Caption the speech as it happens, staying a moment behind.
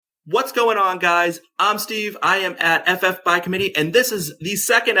What's going on, guys? I'm Steve. I am at FF by Committee, and this is the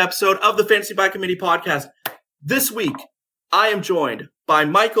second episode of the Fantasy by Committee podcast. This week, I am joined by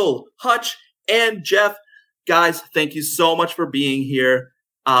Michael, Hutch, and Jeff. Guys, thank you so much for being here.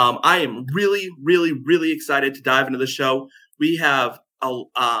 I am really excited to dive into the show. We have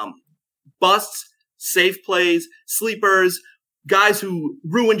busts, safe plays, sleepers, guys who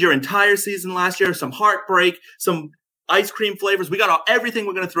ruined your entire season last year, some heartbreak, some ice cream flavors. We got everything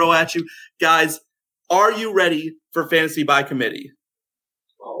we're going to throw at you. Guys, are you ready for Fantasy by Committee?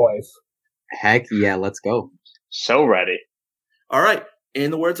 Always. Heck yeah, let's go. So ready. All right.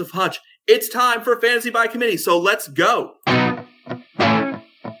 In the words of Hutch, it's time for Fantasy by Committee, so let's go.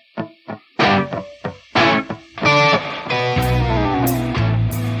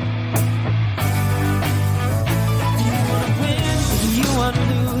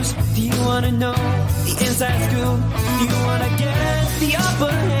 Know the inside scoop. You wanna get the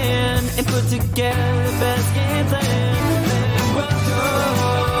upper hand and put together the best game plan. Then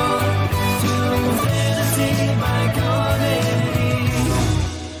welcome to Fantasy by Committee.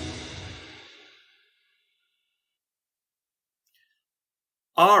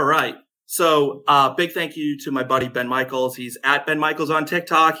 All right. So, big thank you to my buddy Ben Michaels. He's at Ben Michaels on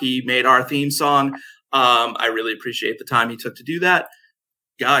TikTok. He made our theme song. I really appreciate the time he took to do that.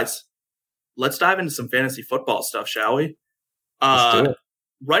 Guys, let's dive into some fantasy football stuff, shall we? Let's do it.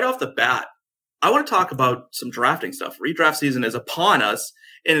 Right off the bat, I want to talk about some drafting stuff. Redraft season is upon us,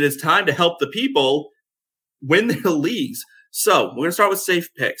 and it is time to help the people win their leagues. So we're going to start with safe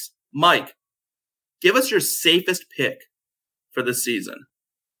picks. Mike, give us your safest pick for this season.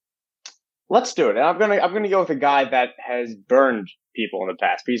 Let's do it. And I'm gonna go with a guy that has burned people in the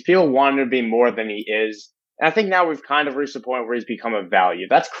past because people want him to be more than he is. And I think now we've kind of reached the point where he's become a value.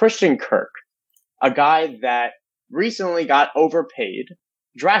 That's Christian Kirk, a guy that recently got overpaid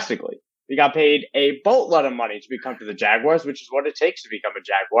drastically. He got paid a boatload of money to become to the Jaguars, which is what it takes to become a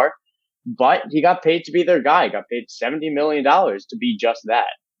Jaguar. But he got paid to be their guy. He got paid $70 million to be just that.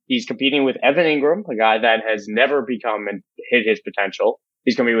 He's competing with Evan Ingram, a guy that has never become and hit his potential.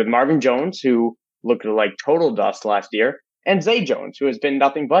 He's competing with Marvin Jones, who looked like total dust last year, and Zay Jones, who has been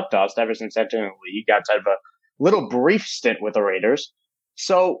nothing but dust ever since entering the league outside of a little brief stint with the Raiders.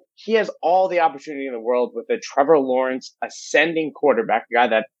 So he has all the opportunity in the world with a Trevor Lawrence ascending quarterback, a guy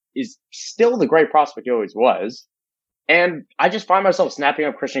that is still the great prospect he always was. And I just find myself snapping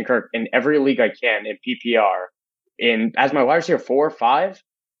up Christian Kirk in every league I can in PPR. As my wide receiver 4 or 5,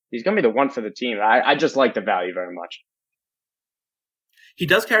 he's going to be the one for the team. I just like the value very much. He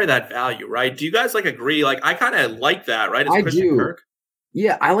does carry that value, right? Do you guys agree? I kind of like that, right? It's I Christian do. Kirk.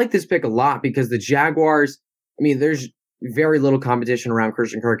 Yeah, I like this pick a lot because the Jaguars, there's very little competition around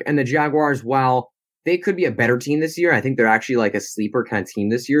Christian Kirk. And the Jaguars, while they could be a better team this year, I think they're actually a sleeper kind of team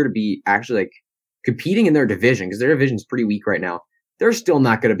this year to be actually competing in their division because their division is pretty weak right now. They're still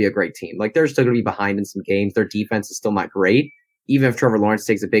not going to be a great team. They're still going to be behind in some games. Their defense is still not great. Even if Trevor Lawrence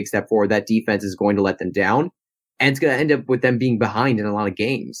takes a big step forward, that defense is going to let them down. And it's going to end up with them being behind in a lot of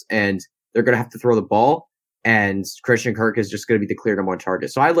games. And they're going to have to throw the ball. And Christian Kirk is just going to be the clear number one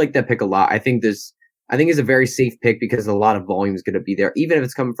target. So I like that pick a lot. I think it's a very safe pick because a lot of volume is going to be there. Even if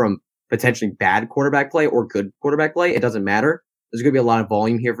it's coming from potentially bad quarterback play or good quarterback play, it doesn't matter. There's going to be a lot of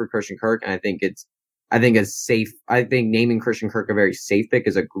volume here for Christian Kirk. And I think it's safe. I think naming Christian Kirk a very safe pick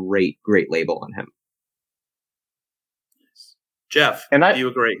is a great label on him. Jeff, do you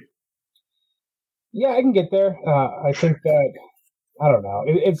agree? Yeah, I can get there. I think that, I don't know.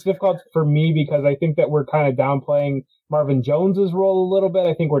 It's difficult for me because I think that we're kind of downplaying Marvin Jones's role a little bit.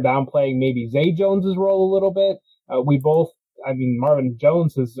 I think we're downplaying maybe Zay Jones's role a little bit. Marvin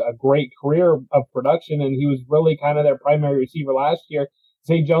Jones has a great career of production, and he was really kind of their primary receiver last year.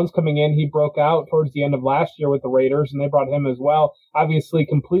 Zay Jones coming in, he broke out towards the end of last year with the Raiders, and they brought him as well. Obviously,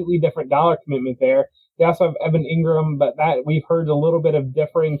 completely different dollar commitment there. They also have Evan Ingram, but that we've heard a little bit of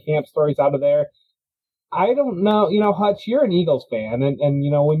differing camp stories out of there. I don't know, Hutch, you're an Eagles fan, and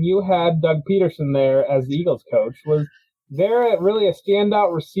when you had Doug Peterson there as the Eagles coach, was there really a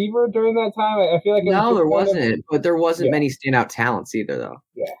standout receiver during that time? I feel like there wasn't, but there wasn't many standout talents either, though.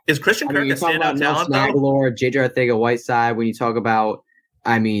 Yeah, is Christian Kirk a standout talent? Aguilar, J.J. Arcega-Whiteside. When you talk about,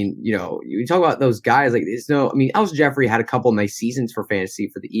 you talk about those guys. Alshon Jeffrey had a couple nice seasons for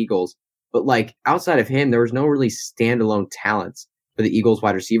fantasy for the Eagles, but outside of him, there was no really standalone talents for the Eagles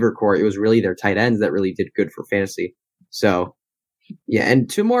wide receiver core. It was really their tight ends that really did good for fantasy. So, yeah. And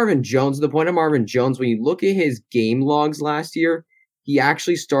to Marvin Jones, the point of Marvin Jones, when you look at his game logs last year, he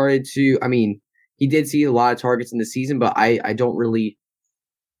actually started to, he did see a lot of targets in the season, but I don't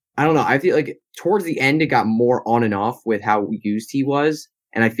know. I feel like towards the end, it got more on and off with how used he was.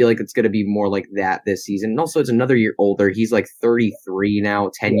 And I feel like it's going to be more like that this season. And also, it's another year older. He's like 33 now,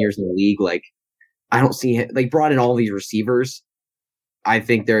 10 years in the league. Like, I don't see him. Like, brought in all these receivers. I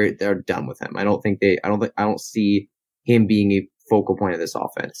think they're done with him. I don't see him being a focal point of this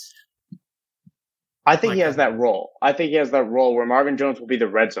offense. I think he has that role. I think he has that role where Marvin Jones will be the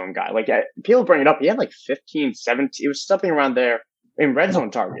red zone guy. Like, people bring it up. He had like 15, 17. It was something around there in red zone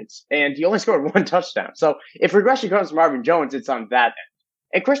targets. And he only scored 1 touchdown. So if regression comes to Marvin Jones, it's on that end.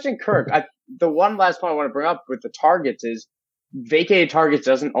 And Christian Kirk, the one last point I want to bring up with the targets is vacated targets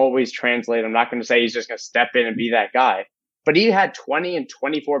doesn't always translate. I'm not going to say he's just going to step in and be that guy. But he had 20 and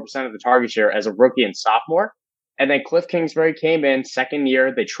 24% of the target share as a rookie and sophomore. And then Cliff Kingsbury came in second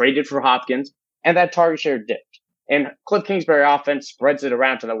year. They traded for Hopkins. And that target share dipped. And Cliff Kingsbury offense spreads it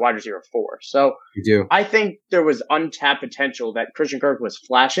around to the wide receiver 4. So I think there was untapped potential that Christian Kirk was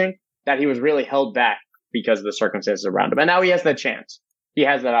flashing that he was really held back because of the circumstances around him. And now he has that chance. He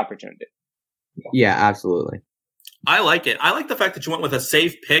has that opportunity. Yeah, absolutely. I like it. I like the fact that you went with a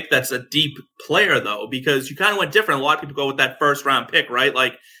safe pick that's a deep player, though, because you kind of went different. A lot of people go with that first-round pick, right?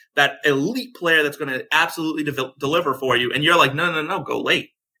 Like that elite player that's going to absolutely deliver for you. And you're like, no, go late.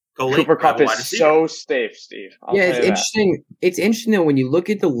 Cooper Kupp is so safe, Steve. It's interesting. It's interesting that when you look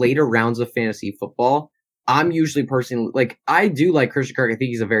at the later rounds of fantasy football, I'm usually personally like I do like Christian Kirk. I think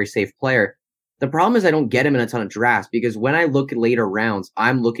he's a very safe player. The problem is I don't get him in a ton of drafts because when I look at later rounds,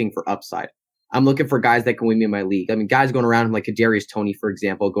 I'm looking for upside. I'm looking for guys that can win me in my league. I mean, guys going around like Kadarius Toney, for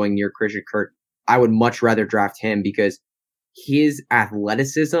example, going near Christian Kirk. I would much rather draft him because his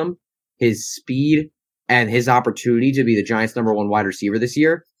athleticism, his speed, and his opportunity to be the Giants' #1 wide receiver this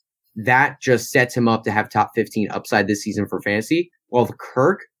year, that just sets him up to have top 15 upside this season for fantasy. While the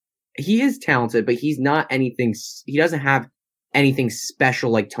Kirk, he is talented, but he's not anything. He doesn't have anything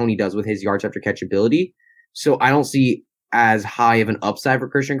special like Tony does with his yards after catch ability. So I don't see as high of an upside for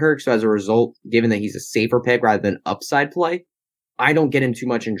Christian Kirk. So as a result, given that he's a safer pick rather than upside play, I don't get him too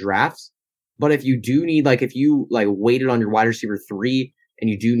much in drafts. But if you do need, like, if you like waited on your wide receiver 3 and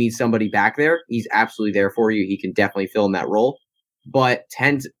you do need somebody back there, he's absolutely there for you. He can definitely fill in that role. But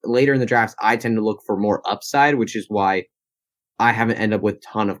later in the drafts, I tend to look for more upside, which is why I haven't ended up with a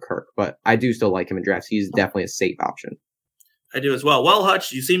ton of Kirk. But I do still like him in drafts. He's definitely a safe option. I do as well. Well,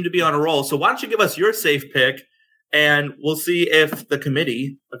 Hutch, you seem to be on a roll. So why don't you give us your safe pick, and we'll see if the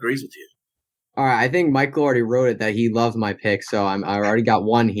committee agrees with you. All right. I think Michael already wrote it that he loves my pick, so I already got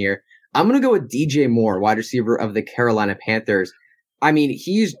one here. I'm going to go with DJ Moore, wide receiver of the Carolina Panthers. I mean,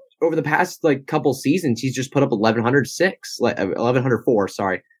 he's over the past like couple seasons, he's just put up 1,104,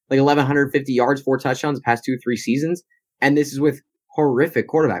 sorry. Like 1,150 yards, 4 touchdowns the past 2-3 seasons. And this is with horrific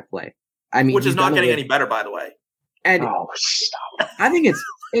quarterback play. I mean, which is not getting any better, by the way. And I think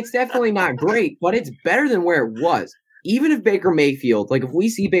it's definitely not great, but it's better than where it was. Even if Baker Mayfield, like if we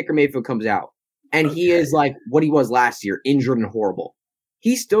see Baker Mayfield comes out and he is like what he was last year, injured and horrible,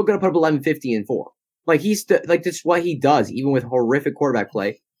 he's still going to put up 1,150 and 4. Like he's like that's what he does, even with horrific quarterback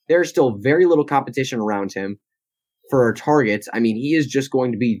play. There's still very little competition around him for targets. I mean, he is just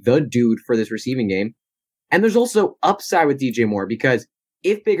going to be the dude for this receiving game. And there's also upside with DJ Moore because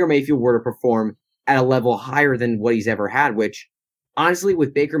if Baker Mayfield were to perform at a level higher than what he's ever had, which honestly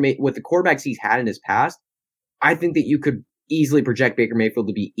with with the quarterbacks he's had in his past, I think that you could easily project Baker Mayfield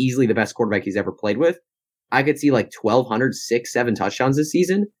to be easily the best quarterback he's ever played with. I could see like 1,200, 6-7 touchdowns this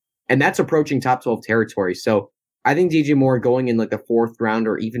season, and that's approaching top 12 territory. So I think DJ Moore going in like the 4th round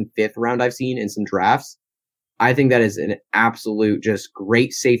or even 5th round I've seen in some drafts, I think that is an absolute just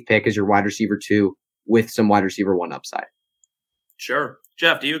great safe pick as your wide receiver 2 with some wide receiver 1 upside. Sure.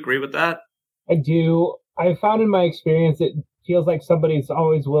 Jeff, do you agree with that? I do. I found in my experience it feels like somebody's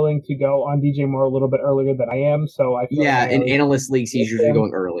always willing to go on DJ Moore a little bit earlier than I am. So I feel like in analyst leagues he's usually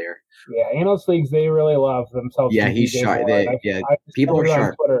going earlier. Yeah, analyst leagues they really love themselves. Yeah, he's sharp. People are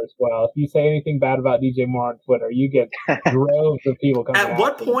sharp. On Twitter as well. If you say anything bad about DJ Moore on Twitter, you get droves of people coming. At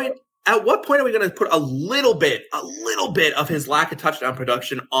what point are we going to put a little bit of his lack of touchdown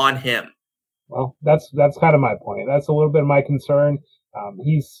production on him? Well, that's kind of my point. That's a little bit of my concern.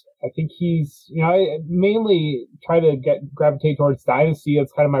 I think he's, I mainly try to gravitate towards dynasty.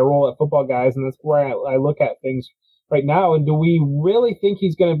 That's kind of my role at Football Guys, and that's where I look at things right now. And do we really think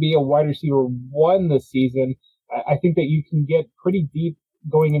he's going to be a wide receiver 1 this season? I think that you can get pretty deep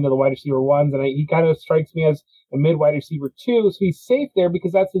going into the wide receiver 1s, and he kind of strikes me as a mid wide receiver 2. So he's safe there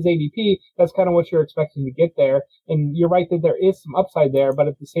because that's his ADP. That's kind of what you're expecting to get there. And you're right that there is some upside there, but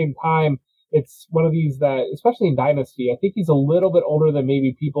at the same time, it's one of these that, especially in Dynasty, I think he's a little bit older than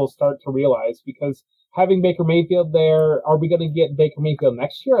maybe people start to realize because having Baker Mayfield there, are we going to get Baker Mayfield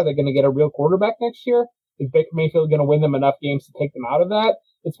next year? Are they going to get a real quarterback next year? Is Baker Mayfield going to win them enough games to take them out of that?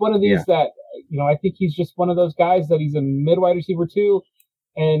 It's one of these that, I think he's just one of those guys that he's a mid-wide receiver too,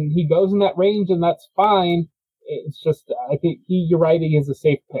 and he goes in that range, and that's fine. It's just, I think you're right, he is a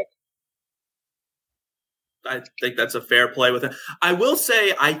safe pick. I think that's a fair play with him. I will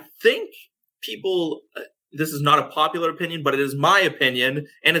say, I think people, this is not a popular opinion, but it is my opinion,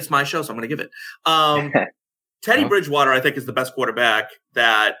 and it's my show, so I'm going to give it. Teddy Bridgewater, I think, is the best quarterback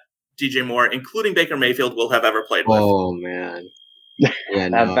that DJ Moore, including Baker Mayfield, will have ever played with. Oh, man. Yeah,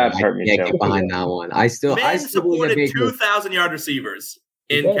 That's hurt me I can't too. get behind that one. I still believe that supported Baker... 2,000-yard receivers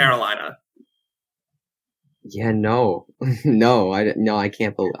in Carolina. Yeah, no, I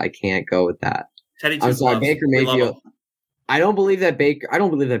can't go with that. Teddy, I'm sorry, Baker Mayfield. I don't believe that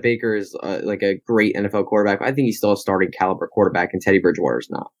Baker is like a great NFL quarterback. I think he's still a starting caliber quarterback, and Teddy Bridgewater is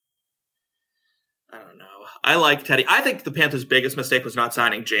not. I don't know. I like Teddy. I think the Panthers' biggest mistake was not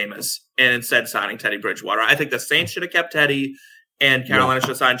signing Jameis and instead signing Teddy Bridgewater. I think the Saints should have kept Teddy, and Carolina should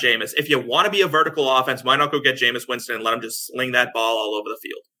have signed Jameis. If you want to be a vertical offense, why not go get Jameis Winston and let him just sling that ball all over the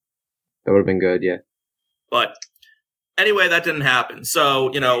field? That would have been good, yeah. But anyway, that didn't happen.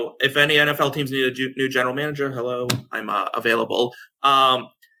 So, if any NFL teams need a new general manager, hello, I'm available.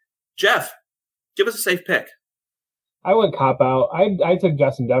 Jeff, give us a safe pick. I went cop out. I took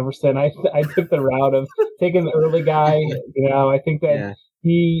Justin Jefferson. I took the route of taking the early guy. I think that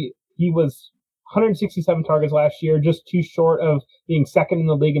he was 167 targets last year, just too short of being second in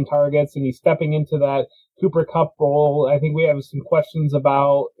the league in targets, and he's stepping into that Cooper Kupp role. I think we have some questions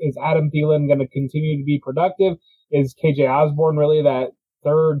about, is Adam Thielen going to continue to be productive? Is KJ Osborne really that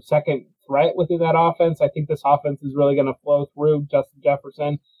third, second threat within that offense? I think this offense is really going to flow through Justin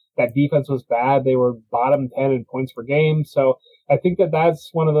Jefferson. That defense was bad. They were bottom 10 in points per game. So I think that that's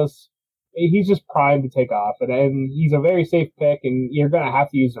one of those, he's just primed to take off. And he's a very safe pick, and you're going to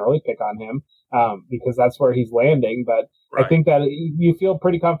have to use an early pick on him because that's where he's landing. But right. I think that you feel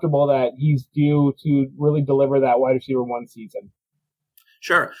pretty comfortable that he's due to really deliver that wide receiver one season.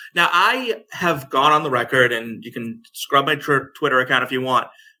 Sure. Now, I have gone on the record, and you can scrub my Twitter account if you want.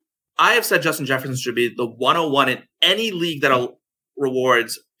 I have said Justin Jefferson should be the 101 in any league that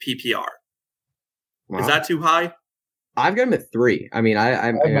rewards PPR. Wow. Is that too high? I've got him at 3. I mean,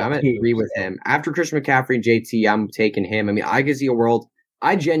 I'm at 3 with him. After Christian McCaffrey and JT, I'm taking him. I mean, I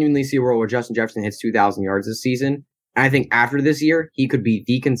genuinely see a world where Justin Jefferson hits 2,000 yards this season. And I think after this year, he could be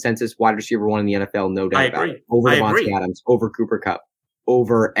the consensus wide receiver one in the NFL, no doubt about it. Over Devontae Adams, over Cooper Kupp,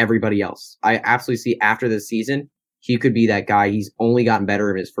 over everybody else. I absolutely see after this season, he could be that guy. He's only gotten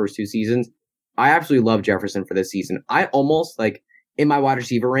better in his first 2 seasons. I absolutely love Jefferson for this season. I almost in my wide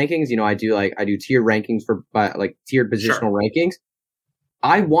receiver rankings, I do tiered rankings for tiered positional rankings.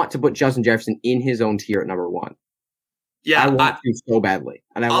 I want to put Justin Jefferson in his own tier at number 1. Yeah, I want to so badly.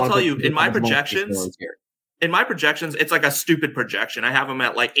 And I'll tell you, in my projections, it's like a stupid projection. I have him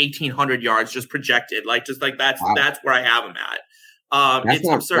at 1,800 yards just projected. That's where I have him at. It's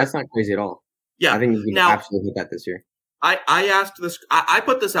absurd. That's not crazy at all. Yeah. I think he's going to absolutely hit that this year. I asked this, I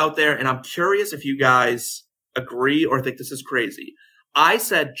put this out there, and I'm curious if you guys agree or think this is crazy. I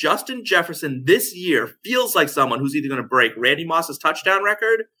said Justin Jefferson this year feels like someone who's either going to break Randy Moss's touchdown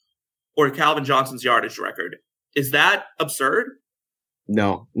record or Calvin Johnson's yardage record. Is that absurd?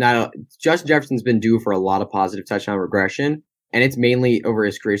 No. Justin Jefferson's been due for a lot of positive touchdown regression, and it's mainly over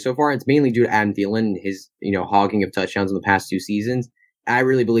his career so far. It's mainly due to Adam Thielen and his, hogging of touchdowns in the past 2 seasons. I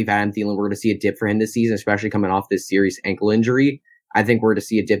really believe Adam Thielen, we're going to see a dip for him this season, especially coming off this serious ankle injury. I think we're going to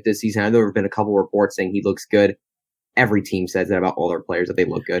see a dip this season. I know there have been a couple reports saying he looks good. Every team says that about all their players, that they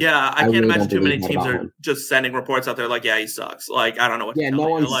look good. Yeah, I can't imagine too many teams are just sending reports out there he sucks. I don't know what to tell you. No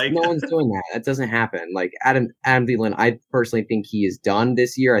one's doing that. That doesn't happen. Adam Thielen, I personally think he is done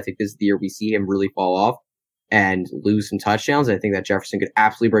this year. I think this is the year we see him really fall off and lose some touchdowns. I think that Jefferson could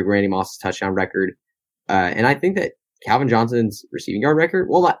absolutely break Randy Moss's touchdown record. And I think that Calvin Johnson's receiving yard record,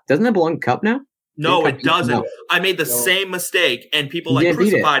 doesn't that belong to Kupp now? No, it doesn't. No. I made the same mistake, and people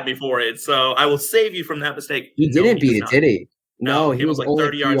crucified me for it. So I will save you from that mistake. He didn't beat it, did he? No, he was only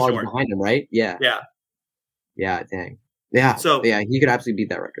 30 yards short behind him, right? Yeah. Yeah, dang. Yeah. So he could absolutely beat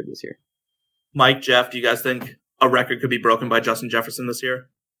that record this year. Mike, Jeff, do you guys think a record could be broken by Justin Jefferson this year?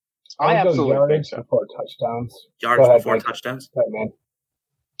 I absolutely think so. Before touchdowns. Yards before touchdowns? Right, man.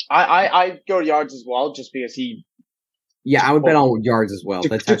 I go yards as well, just because he. Yeah, I would bet on yards as well.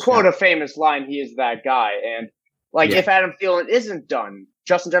 To quote a famous line, he is that guy. And if Adam Thielen isn't done,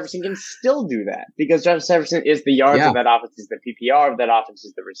 Justin Jefferson can still do that, because Justin Jefferson is the yards of that offense, is the PPR of that offense,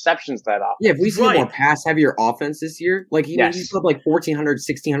 is the receptions of that offense. Yeah, if we see a more pass-heavier offense this year, he put up 1,400,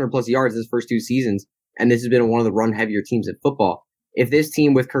 1,600 plus yards his first 2 seasons, and this has been one of the run-heavier teams in football. if this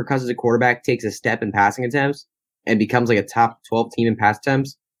team with Kirk Cousins at quarterback takes a step in passing attempts and becomes like a top 12 team in pass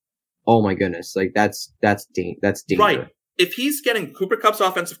attempts, oh my goodness, like that's danger. Right. If he's getting Cooper Kupp's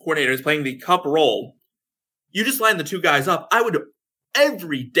offensive coordinator is playing the Kupp role, you just line the two guys up. I would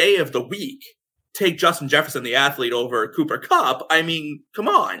every day of the week take Justin Jefferson, the athlete, over Cooper Kupp. I mean, come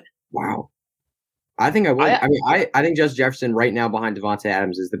on. Wow. I think I would. I think Justin Jefferson right now behind Devontae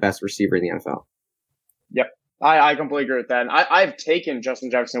Adams is the best receiver in the NFL. Yep. I completely agree with that. And I've taken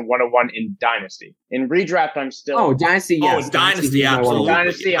Justin Jefferson 101 in Dynasty. In redraft, I'm still... Oh, Dynasty, yes. Oh, Dynasty, absolutely.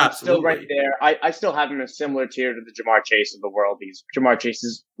 Dynasty, I'm absolutely. still right there. I still have him in a similar tier to the Jamar Chase of the world. Jamar Chase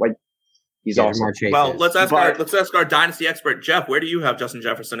is like... He's awesome. Jamar Chase well, is. let's ask our Dynasty expert, Jeff. Where do you have Justin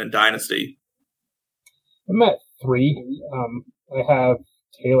Jefferson in Dynasty? I'm at 3. I have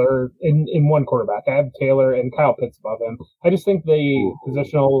Taylor in one quarterback. I have Taylor and Kyle Pitts above him. I just think the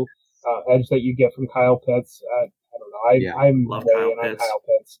positional edge that you get from Kyle Pitts, I don't know. I'm way in on Kyle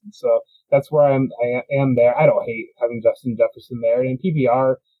Pitts. And so that's where I am there. I don't hate having Justin Jefferson there. And in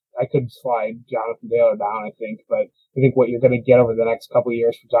PPR, I could slide Jonathan Taylor down, I think. But I think what you're going to get over the next couple of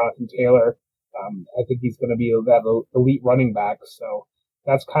years for Jonathan Taylor, I think he's going to be that elite running back. So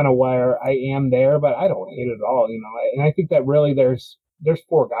that's kind of where I am there. But I don't hate it at all, And I think that really there's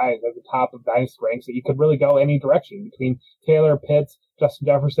 4 guys at the top of Dynasty ranks that you could really go any direction between Taylor, Pitts, Justin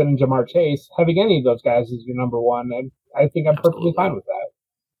Jefferson, and Jamar Chase. Having any of those guys as your number one, and I think I'm perfectly fine with that.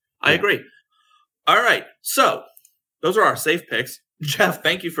 I agree. All right, so those are our safe picks. Jeff,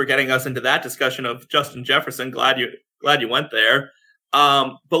 thank you for getting us into that discussion of Justin Jefferson. Glad you went there.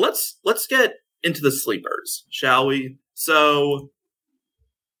 But let's get into the sleepers, shall we? So,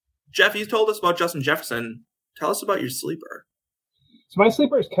 Jeff, you told us about Justin Jefferson. Tell us about your sleeper. So my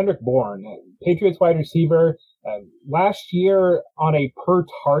sleeper is Kendrick Bourne, Patriots wide receiver. Last year, on a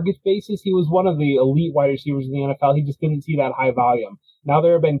per-target basis, he was one of the elite wide receivers in the NFL. He just didn't see that high volume. Now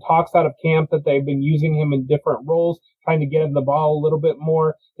there have been talks out of camp that they've been using him in different roles, trying to get him the ball a little bit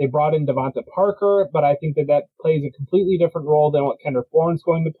more. They brought in Devonta Parker, but I think that plays a completely different role than what Kendrick Bourne's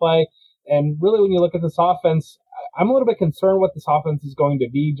going to play. And really, when you look at this offense, I'm a little bit concerned what this offense is going to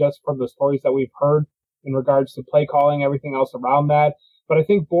be just from the stories that we've heard in regards to play calling, everything else around that. But I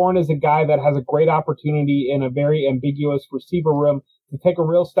think Bourne is a guy that has a great opportunity in a very ambiguous receiver room to take a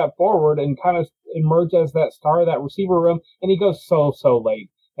real step forward and kind of emerge as that star of that receiver room. And he goes so late.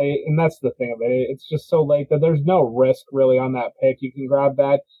 And that's the thing of it. It's just so late that there's no risk really on that pick. You can grab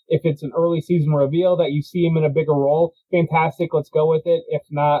that. If it's an early season reveal that you see him in a bigger role, fantastic. Let's go with it. If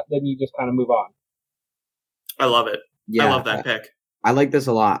not, then you just kind of move on. I love it. Yeah, I love that pick. I like this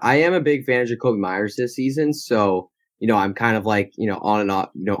a lot. I am a big fan of Jacoby Myers this season, so I'm kind of like on and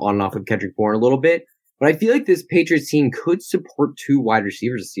off with Kendrick Bourne a little bit. But I feel like this Patriots team could support 2 wide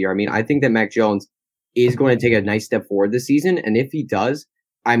receivers this year. I mean, I think that Mac Jones is going to take a nice step forward this season, and if he does,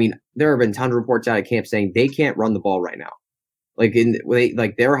 I mean, there have been tons of reports out of camp saying they can't run the ball right now.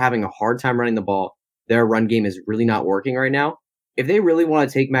 They're having a hard time running the ball. Their run game is really not working right now. If they really want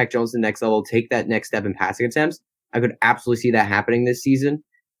to take Mac Jones to the next level, take that next step in passing attempts, I could absolutely see that happening this season,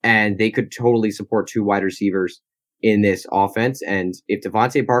 and they could totally support 2 wide receivers in this offense. And if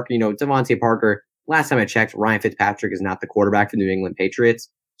Devontae Parker, last time I checked, Ryan Fitzpatrick is not the quarterback for the New England Patriots.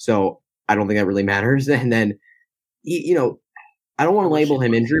 So I don't think that really matters. And then, I don't want to label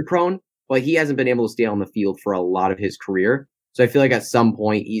him injury prone, but he hasn't been able to stay on the field for a lot of his career. So I feel like at some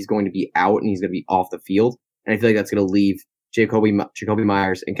point he's going to be out and he's going to be off the field. And I feel like that's going to leave Jacoby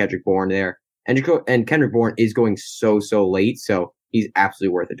Myers and Kendrick Bourne there. And Kendrick Bourne is going so late. So he's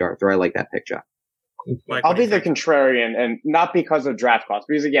absolutely worth a dart throw. I like that pick, Jeff. I'll be the contrarian, and not because of draft costs,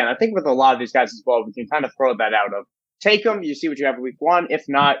 because again, I think with a lot of these guys as well, we can kind of throw that out of take them, you see what you have in week 1. If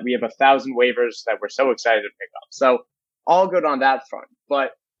not, we have 1,000 waivers that we're so excited to pick up. So all good on that front.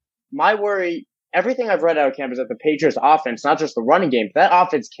 But my worry, everything I've read out of camp is that the Patriots offense, not just the running game, but that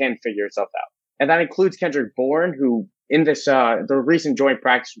offense can figure itself out. And that includes Kendrick Bourne, who in this, the recent joint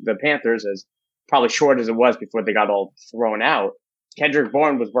practice with the Panthers, as probably short as it was before they got all thrown out, Kendrick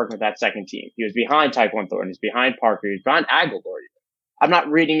Bourne was working with that second team. He was behind Tyquan Thornton. He was behind Parker. He was behind Aguilar. I'm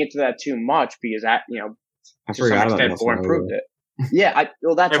not reading into that too much because that, I to some extent, Bourne proved it. Yeah,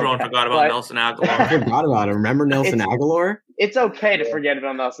 that's everyone okay, forgot about Nelson Aguilar. I forgot about him. Remember Nelson Aguilar? It's okay to forget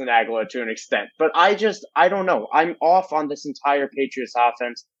about Nelson Aguilar to an extent, but I don't know. I'm off on this entire Patriots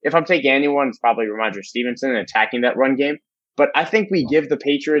offense. If I'm taking anyone, it's probably Ramondre Stevenson attacking that run game. But I think we give the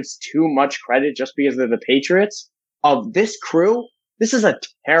Patriots too much credit just because they're the Patriots. Of this crew, this is a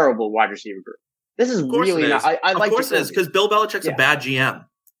terrible wide receiver group. This is really not. I like. Of course it is, because Bill Belichick's a bad GM.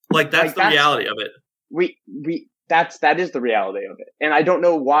 Like that's the reality of it. that is the reality of it. And I don't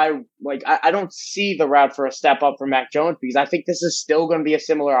know why, like, I don't see the route for a step up for Mac Jones because I think this is still going to be a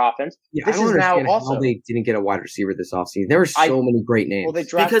similar offense. Yeah, this I don't is now understand also how they didn't get a wide receiver this offseason. There were so many great names. Well,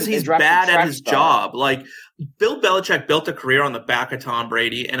 because he's bad at his Travis job. Like, Bill Belichick built a career on the back of Tom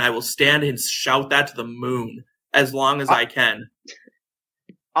Brady, and I will stand and shout that to the moon as long as I can.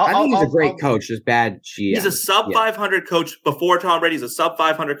 I think he's a great coach, just bad GM. He's a sub 500 coach before Tom Brady. He's a sub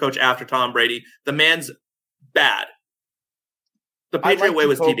 500 coach after Tom Brady. The man's bad. The Patriot way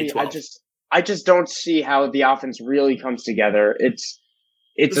was TB12. I just don't see how the offense really comes together.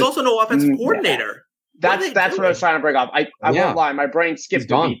 There's also no offensive coordinator. That's what I was trying to bring up. I won't lie, my brain skipped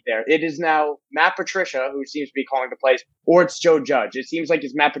a beat there. It is now Matt Patricia who seems to be calling the plays, or it's Joe Judge. It seems like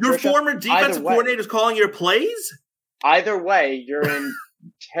it's Matt Patricia. Your former defensive coordinator is calling your plays? Either way, you're in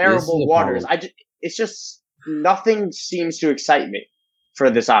terrible waters. It's just nothing seems to excite me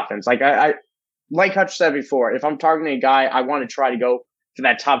for this offense. Like like Hutch said before, if I'm targeting a guy, I want to try to go for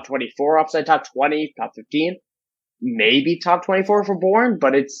that top 24 upside, top 20, top 15, maybe top 24 for Bourne,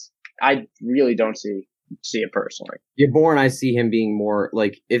 but I really don't see it personally. Yeah, Bourne, I see him being more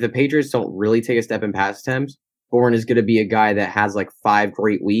like, if the Patriots don't really take a step in pass attempts, Bourne is going to be a guy that has like 5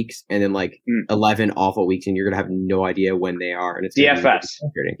 great weeks and then like 11 awful weeks, and you're going to have no idea when they are. And it's DFS.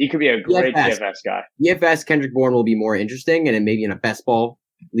 He could be a great DFS guy. DFS, Kendrick Bourne will be more interesting, and then maybe in a best ball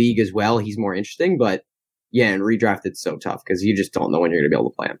league as well, he's more interesting. But yeah, in redraft, it's so tough because you just don't know when you're going to be able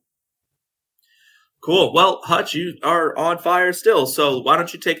to play him. Cool. Well, Hutch, you are on fire still, so why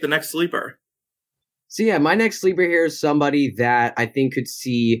don't you take the next sleeper? So yeah, my next sleeper here is somebody that I think could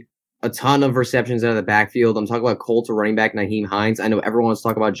see a ton of receptions out of the backfield. I'm talking about Colts running back Nyheim Hines. I know everyone wants to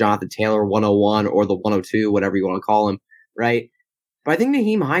talk about Jonathan Taylor 101 or the 102, whatever you want to call him, right? But I think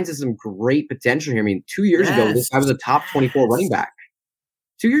Nyheim Hines has some great potential here. I mean, 2 years ago, this guy was a top 24 running back.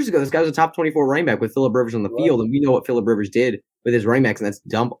 2 years ago, this guy was a top 24 running back with Phillip Rivers on the field, and we know what Phillip Rivers did with his running backs, and that's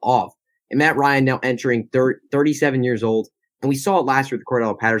dump off. And Matt Ryan now entering 37 years old, and we saw it last year with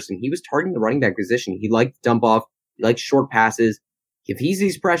Cordell Patterson. He was targeting the running back position. He liked dump off. He liked short passes. If he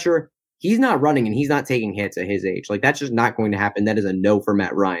sees pressure, he's not running and he's not taking hits at his age. Like, that's just not going to happen. That is a no for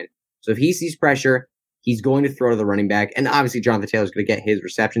Matt Ryan. So if he sees pressure, he's going to throw to the running back. And obviously, Jonathan Taylor's going to get his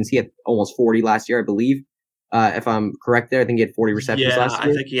receptions. He had almost 40 last year, I believe. If I'm correct there, I think he had 40 receptions last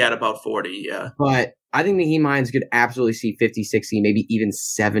year. I think he had about 40, yeah. But I think Nyheim Hines could absolutely see 50, 60, maybe even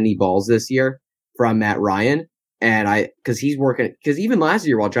 70 balls this year from Matt Ryan. And because even last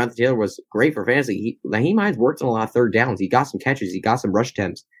year, while Jonathan Taylor was great for fantasy, Nyheim Hines worked on a lot of third downs. He got some catches. He got some rush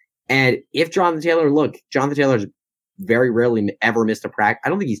attempts. And if Jonathan Taylor's very rarely ever missed a practice. I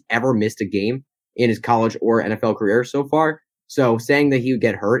don't think he's ever missed a game in his college or NFL career so far. So saying that he would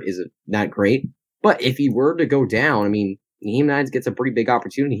get hurt is not great. But if he were to go down, I mean, Nyheim Hines gets a pretty big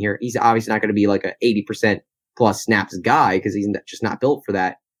opportunity here. He's obviously not going to be like an 80% plus snaps guy because he's just not built for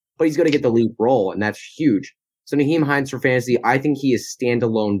that. But he's going to get the lead role, and that's huge. So Nyheim Hines for fantasy, I think he is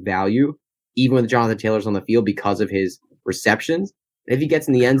standalone value, even with Jonathan Taylor's on the field because of his receptions. And if he gets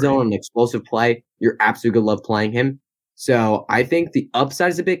in the end zone on an explosive play, you're absolutely going to love playing him. So I think the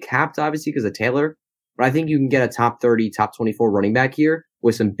upside is a bit capped, obviously, because of Taylor. But I think you can get a top 30, top 24 running back here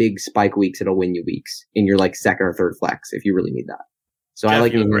with some big spike weeks that'll win you weeks in your like second or third flex if you really need that. So Jeff, I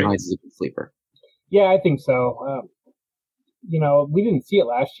like Nyheim Hines as a good sleeper. Yeah, I think so. We didn't see it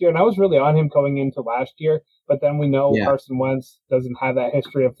last year, and I was really on him going into last year. But then we know Carson Wentz doesn't have that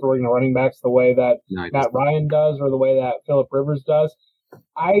history of throwing the running backs the way that Matt Ryan does or the way that Phillip Rivers does.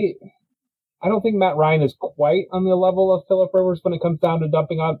 I don't think Matt Ryan is quite on the level of Phillip Rivers when it comes down to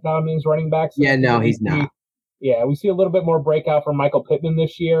dumping down his running backs. Yeah, no, he's not. Yeah, we see a little bit more breakout from Michael Pittman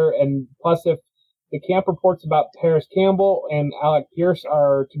this year. And plus, if the camp reports about Paris Campbell and Alec Pierce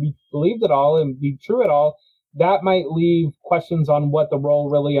are to be believed at all and be true at all, that might leave questions on what the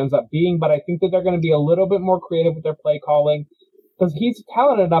role really ends up being. But I think that they're going to be a little bit more creative with their play calling because he's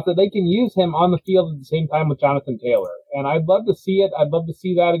talented enough that they can use him on the field at the same time with Jonathan Taylor. And I'd love to see it. I'd love to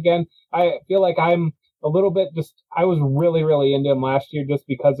see that again. I feel like I'm a little bit I was really, really into him last year just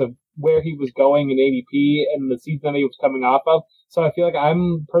because of where he was going in ADP and the season that he was coming off of. So I feel like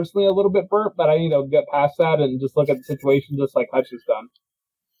I'm personally a little bit burnt, but I need to get past that and just look at the situation just like Hutch has done.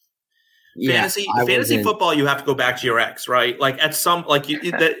 Fantasy football, you have to go back to your ex, right? Like at some, like you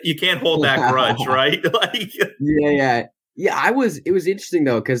can't hold that grudge, right? Like, yeah. It was interesting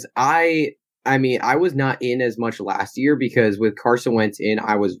though, because I was not in as much last year because with Carson Wentz in,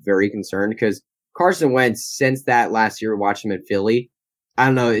 I was very concerned because Carson Wentz, since that last year, watched him at Philly. I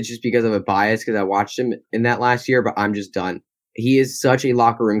don't know, it's just because of a bias because I watched him in that last year, but I'm just done. He is such a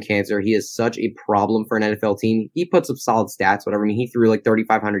locker room cancer. He is such a problem for an NFL team. He puts up solid stats, whatever. I mean, he threw like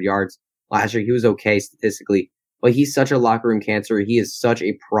 3,500 yards last year. He was okay statistically, but he's such a locker room cancer. He is such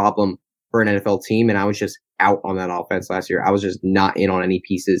a problem for an NFL team, and I was just out on that offense last year. I was just not in on any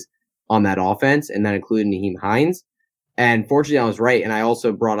pieces on that offense, and that included Nyheim Hines. And fortunately, I was right. And I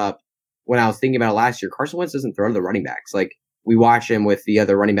also brought up, when I was thinking about it last year, Carson Wentz doesn't throw to the running backs. Like, we watch him with the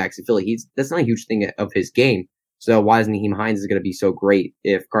other running backs in Philly. That's not a huge thing of his game. So why is Nyheim Hines going to be so great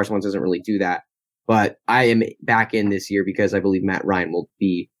if Carson Wentz doesn't really do that? But I am back in this year because I believe Matt Ryan will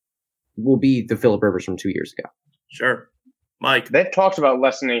be the Phillip Rivers from 2 years ago. Sure. Mike. They've talked about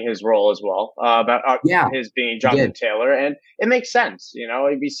lessening his role as well, about his being Jonathan Taylor, and it makes sense. You know,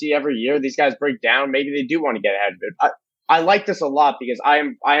 we see every year these guys break down. Maybe they do want to get ahead of it. I like this a lot because I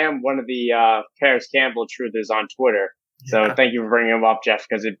am one of the Paris Campbell truthers on Twitter. So thank you for bringing him up, Jeff,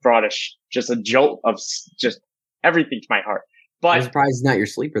 because it brought just a jolt of just everything to my heart. But I'm surprised it's not your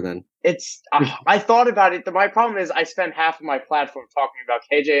sleeper then. It's I thought about it. My problem is I spent half of my platform talking about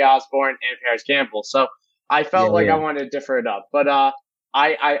KJ Osborne and Paris Campbell, so I felt I wanted to differ it up. But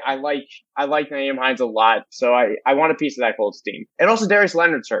I like Nyheim Hines a lot, so I want a piece of that Colts team. And also Darius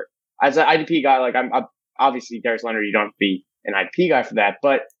Leonard's hurt. As an IDP guy, like I'm obviously Darius Leonard, you don't have to be an IDP guy for that,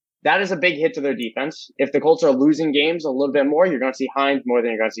 but that is a big hit to their defense. If the Colts are losing games a little bit more, you're going to see Hines more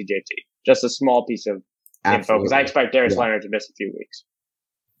than you're going to see JT. Just a small piece of info, because I expect Darius Leonard to miss a few weeks.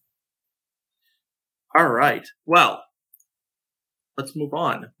 All right. Well, let's move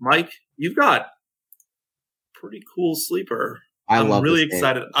on. Mike, you've got pretty cool sleeper. I'm really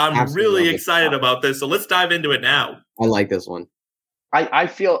excited. I'm really excited about this. So let's dive into it now. I like this one.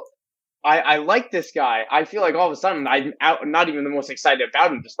 I like this guy. I feel like all of a sudden I'm not even the most excited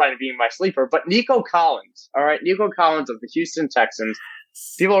about him, despite it being my sleeper. But Nico Collins, all right, Nico Collins of the Houston Texans.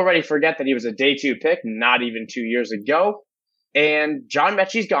 People already forget that he was a day 2 pick, not even 2 years ago. And John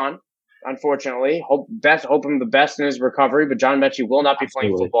Mechie's gone, unfortunately. Hope him the best in his recovery, but John Mechie will not be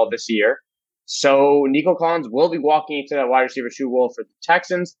playing football this year. So Nico Collins will be walking into that wide receiver 2 role for the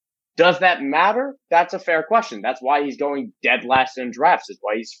Texans. Does that matter? That's a fair question. That's why he's going dead last in drafts. That's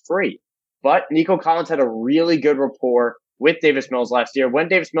why he's free. But Nico Collins had a really good rapport with Davis Mills last year. When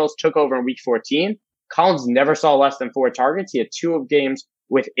Davis Mills took over in week 14, Collins never saw less than 4 targets. He had 2 games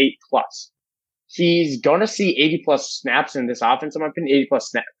with 8+. He's going to see 80+ snaps in this offense, in my opinion, 80+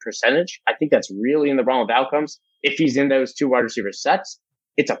 snap percentage. I think that's really in the realm of outcomes if he's in those 2 wide receiver sets.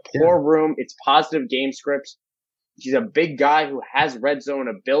 It's a poor room. It's positive game scripts. He's a big guy who has red zone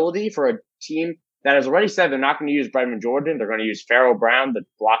ability for a team that has already said they're not going to use Bretman Jordan. They're going to use Pharaoh Brown, the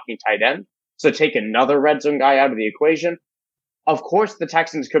blocking tight end. So take another red zone guy out of the equation. Of course, the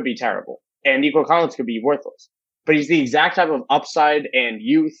Texans could be terrible, and Nico Collins could be worthless. But he's the exact type of upside and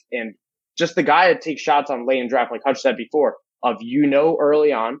youth and just the guy that takes shots on late in draft, like Hutch said before, of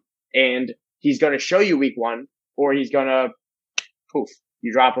early on, and he's going to show you week 1, or he's going to, poof,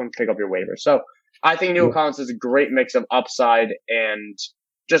 you drop him, pick up your waiver. So I think Nico Collins is a great mix of upside and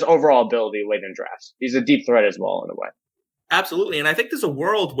just overall ability late in drafts. He's a deep threat as well, in a way. Absolutely. And I think there's a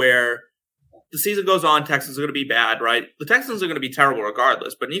world where the season goes on, Texans are going to be bad, right? The Texans are going to be terrible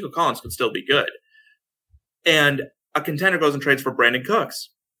regardless, but Nico Collins could still be good. And a contender goes and trades for Brandon Cooks.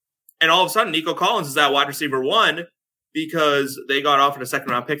 And all of a sudden, Nico Collins is that wide receiver 1 because they got offered a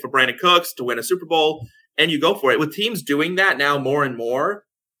second-round pick for Brandon Cooks to win a Super Bowl, and you go for it. With teams doing that now more and more,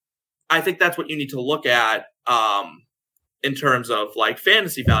 I think that's what you need to look at in terms of like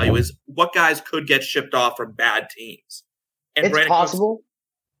fantasy value is what guys could get shipped off from bad teams. And it's Brandon possible. Cooks,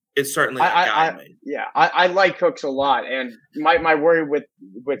 it's certainly I like Cooks a lot, and my worry with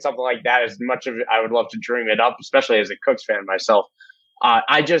something like that, as much of it I would love to dream it up, especially as a Cooks fan myself.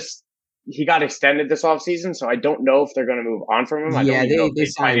 He got extended this offseason, so I don't know if they're going to move on from him. They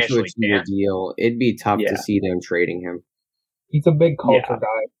signed to a 2-year deal. It'd be tough to see them trading him. He's a big culture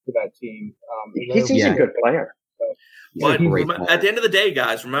guy for that team. He's a good player. But at the end of the day,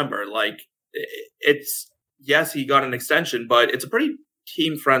 guys, remember, like, yes, he got an extension, but it's a pretty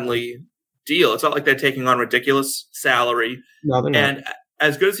team-friendly deal. It's not like they're taking on ridiculous salary. No, they're not. And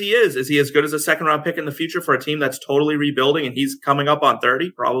as good as he is he as good as a second-round pick in the future for a team that's totally rebuilding and he's coming up on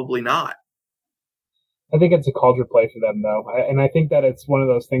 30? Probably not. I think it's a culture play for them, though. And I think that it's one of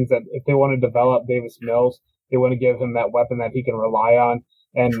those things that if they want to develop Davis Mills, they want to give him that weapon that he can rely on.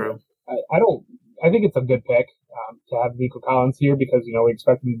 And True. I think it's a good pick to have Nico Collins here because, we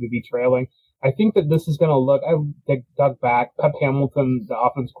expect him to be trailing. I think that this is going to look, I dug back, Pep Hamilton, the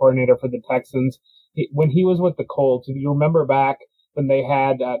offense coordinator for the Texans, when he was with the Colts, if you remember back when they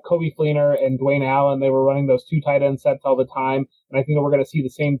had Kobe Fleener and Dwayne Allen, they were running those 2 tight end sets all the time. And I think that we're going to see the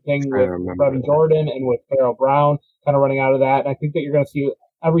same thing with Brevin Jordan and with Pharaoh Brown kind of running out of that. And I think that you're going to see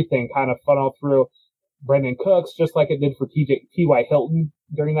everything kind of funnel through Brandon Cooks, just like it did for T.Y. Hilton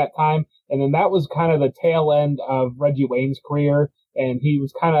during that time. And then that was kind of the tail end of Reggie Wayne's career. And he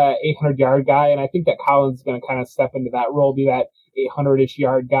was kind of 800-yard guy. And I think that Collins is going to kind of step into that role, be that 800-ish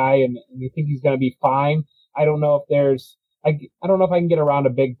yard guy. And I think he's going to be fine. I don't know if I don't know if I can get around a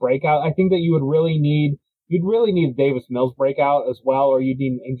big breakout. I think that you'd really need Davis Mills breakout as well, or you'd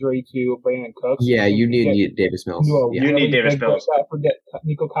need an injury to Brandon Cooks. Yeah, you need Davis Mills. Yeah. You need Davis Mills. For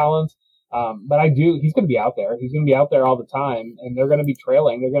Nico Collins. But he's going to be out there. He's going to be out there all the time, and they're going to be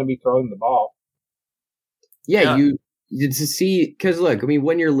trailing. They're going to be throwing the ball. Yeah, you to see, because look, I mean,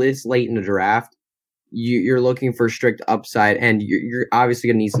 when you're this late in the draft, you're looking for strict upside, and you're obviously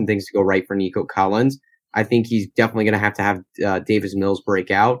going to need some things to go right for Nico Collins. I think he's definitely going to have Davis Mills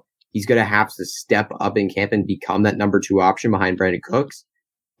break out. He's going to have to step up in camp and become that number 2 option behind Brandon Cooks.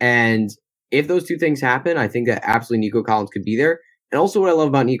 And if those two things happen, I think that absolutely Nico Collins could be there. And also what I love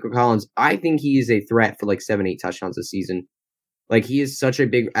about Nico Collins, I think he is a threat for like 7-8 touchdowns this season. Like he is such a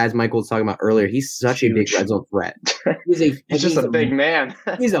big, as Michael was talking about earlier, he's such a big red zone threat. He's just a big man.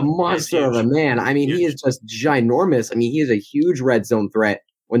 He's a monster of a man. I mean, he is just ginormous. I mean, he is a huge red zone threat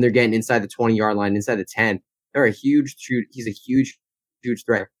when they're getting inside the 20-yard line, inside the 10. He's a huge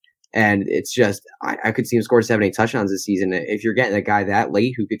threat. And it's just, I could see him score 7-8 touchdowns this season. If you're getting a guy that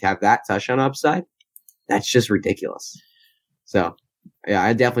late who could have that touchdown upside, that's just ridiculous. So, yeah,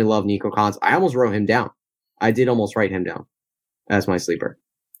 I definitely love Nico Collins. I almost wrote him down. I did almost write him down as my sleeper.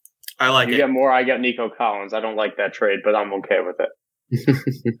 I like it. You get more, I get Nico Collins. I don't like that trade, but I'm okay with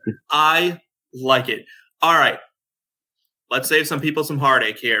it. I like it. All right. Let's save some people some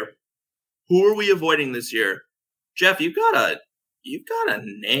heartache here. Who are we avoiding this year? Jeff, you've got a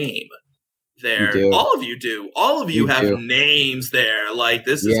name there. All of you do. All of you have names there. Like,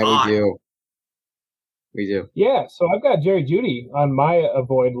 this is hot. We do. Yeah, so I've got Jerry Jeudy on my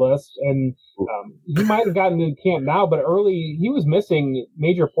avoid list, and he might have gotten into camp now, but early he was missing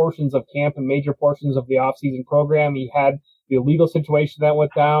major portions of camp and major portions of the offseason program. He had the illegal situation that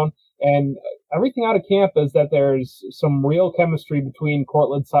went down, and everything out of camp is that there's some real chemistry between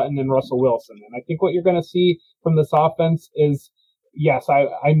Courtland Sutton and Russell Wilson. And I think what you're going to see from this offense is, yes,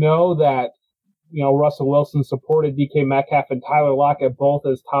 I know that, Russell Wilson supported DK Metcalf and Tyler Lockett both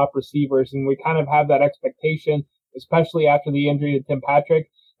as top receivers, and we kind of have that expectation, especially after the injury to Tim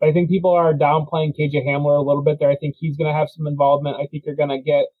Patrick. But I think people are downplaying KJ Hamler a little bit there. I think he's going to have some involvement. I think you're going to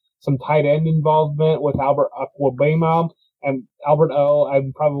get some tight end involvement with Albert Okwuegbunam and Albert O. I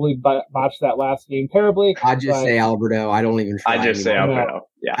probably botched that last name terribly. I just say Alberto. I don't even try. I just say Alberto.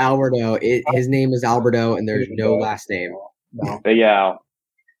 Yeah, Alberto. His name is Alberto, and there's no last name. No. Big Al.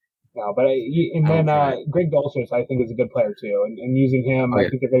 No, but Greg Dulcich, I think, is a good player too. And using him, I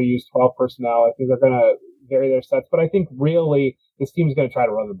think they're going to use 12 personnel. I think they're going to vary their sets. But I think really this team's going to try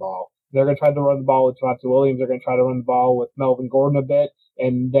to run the ball. They're going to try to run the ball with Javonte Williams. They're going to try to run the ball with Melvin Gordon a bit.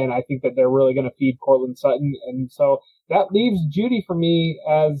 And then I think that they're really going to feed Courtland Sutton. And so that leaves Jeudy for me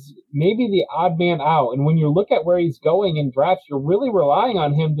as maybe the odd man out. And when you look at where he's going in drafts, you're really relying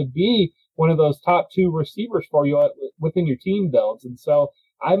on him to be one of those top 2 receivers for you within your team builds. And so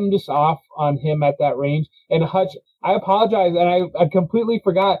I'm just off on him at that range. And Hutch, I apologize, and I completely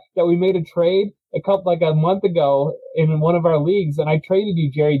forgot that we made a trade a month ago in one of our leagues, and I traded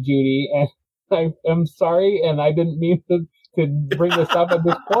you Jerry Jeudy, and I'm sorry, and I didn't mean to bring this up at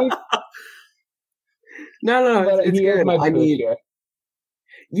this point. No, but it's good. I mean,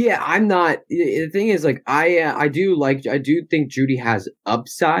 yeah, I'm not. The thing is, like, I do think Jeudy has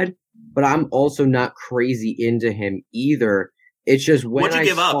upside, but I'm also not crazy into him either. It's just when what'd you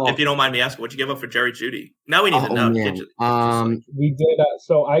give up, if you don't mind me asking? What'd you give up for Jerry Jeudy? Now we need to know. Man. We did.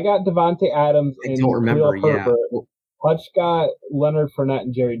 So I got Devontae Adams and Khalil Herbert. Hutch got Leonard Fournette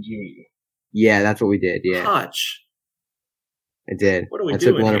and Jerry Jeudy. Yeah, that's what we did. Yeah, Hutch. I did. What are we I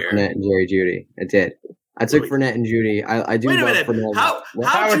doing took Leonard here? Fournette and Jerry Jeudy. I did. I took Fournette and Jeudy. I do. Wait a love minute.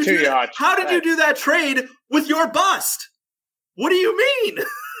 Fournette. How did you do that trade with your bust? What do you mean?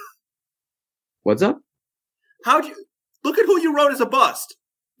 What's up? How'd you? Look at who you wrote as a bust.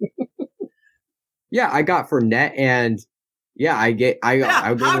 Yeah, I got Fournette, and how'd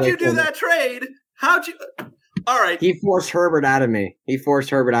you do that trade? How'd you? All right. He forced Herbert out of me. I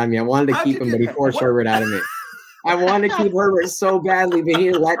wanted to keep him, but he forced Herbert out of me. I wanted to keep Herbert so badly, but he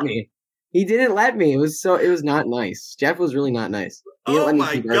didn't let me. He It was not nice. Jeff was really not nice. He didn't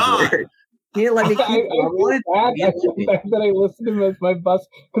let me keep Herbert. He didn't let me keep him. I feel bad that I listed him as my bust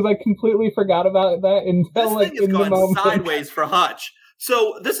because I completely forgot about that until this thing is going sideways for Hutch.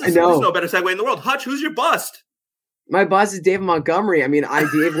 So there's no better segue in the world. Hutch, who's your bust? My bust is David Montgomery. I mean, I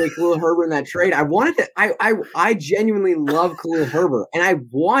gave away Khalil Herbert in that trade. I genuinely love Khalil Herbert, and I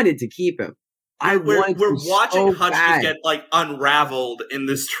wanted to keep him. we're watching so Hutch bad. just get like unraveled in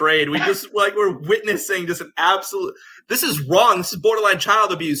this trade. We just like we're witnessing just an absolute. This is wrong. This is borderline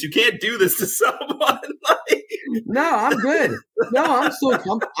child abuse. You can't do this to someone. Like, No, I'm good. No, I'm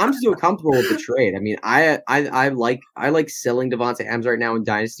still comfortable with the trade. I mean, I like selling Devontae Adams right now in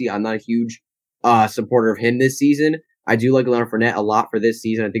Dynasty. I'm not a huge supporter of him this season. I do like Leonard Fournette a lot for this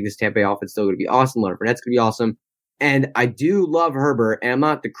season. I think this Tampa Bay offense is still going to be awesome. Leonard Fournette's going to be awesome. And I do love Herbert, and I'm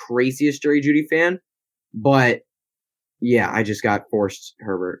not the craziest Jerry Jeudy fan, but yeah, I just got forced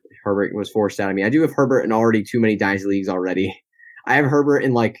Herbert. Herbert was forced out of me. I do have Herbert in already too many Dynasty leagues already. I have Herbert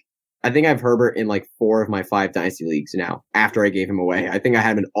in I think I have Herbert in 4 of my 5 Dynasty leagues now, after I gave him away. I think I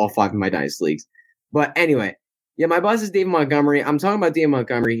had him in all 5 of my Dynasty leagues. But anyway, yeah, my boss is David Montgomery. I'm talking about David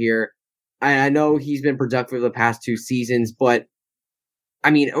Montgomery here. I know he's been productive the past 2 seasons, but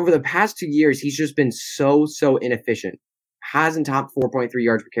I mean, over the past 2 years, he's just been so inefficient. Hasn't topped 4.3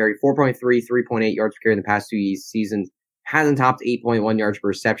 yards per carry, 4.3, 3.8 yards per carry in the past 2 seasons. Hasn't topped 8.1 yards per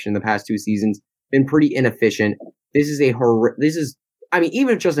reception in the past 2 seasons. Been pretty inefficient. I mean,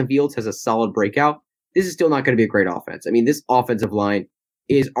 even if Justin Fields has a solid breakout, this is still not going to be a great offense. I mean, this offensive line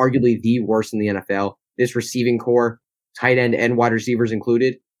is arguably the worst in the NFL. This receiving core, tight end and wide receivers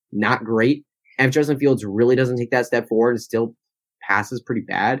included, not great. And if Justin Fields really doesn't take that step forward and still passes pretty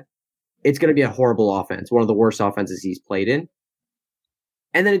bad, it's going to be a horrible offense, one of the worst offenses he's played in.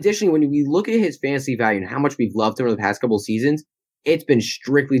 And then additionally, when we look at his fantasy value and how much we've loved him over the past couple of seasons, it's been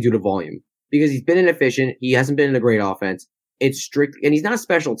strictly due to volume because he's been inefficient. He hasn't been in a great offense. It's strict, and he's not a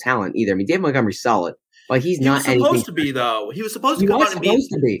special talent either. I mean, David Montgomery's solid, but he's not anything. He was supposed to be, though. He was supposed to come out and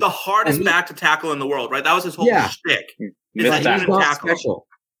be the hardest back to tackle in the world, right? That was his whole shtick. He's not special.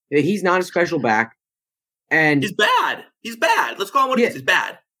 He's not a special back. And he's bad. He's bad. Let's call him what he is. He's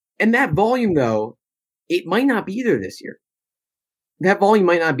bad. And that volume, though, it might not be there this year. That volume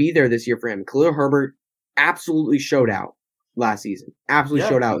might not be there this year for him. Khalil Herbert absolutely showed out last season. Absolutely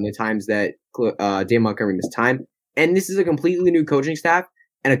showed out in the times that David Montgomery missed time. And this is a completely new coaching staff.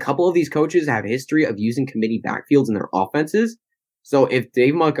 And a couple of these coaches have a history of using committee backfields in their offenses. So if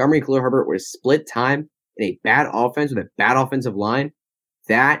David Montgomery and Khalil Herbert were to split time in a bad offense with a bad offensive line,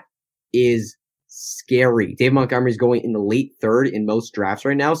 that is scary. David Montgomery is going in the late 3rd in most drafts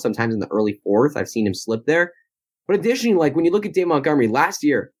right now, sometimes in the early 4th. I've seen him slip there. But additionally, when you look at David Montgomery last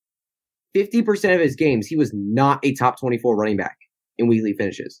year, 50% of his games, he was not a top 24 running back in weekly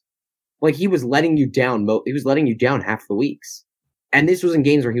finishes. He was letting you down. He was letting you down half the weeks. And this was in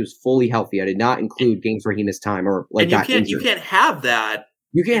games where he was fully healthy. I did not include games where he missed time or got injured. You can't have that.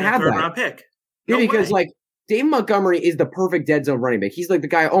 You can't have that. Third-round pick. No because David Montgomery is the perfect dead zone running back. He's the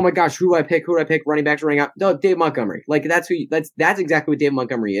guy. Oh my gosh, who do I pick? Who do I pick? Running backs running out. No, David Montgomery. That's exactly what David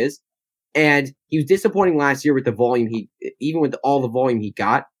Montgomery is. And he was disappointing last year with the volume even with all the volume he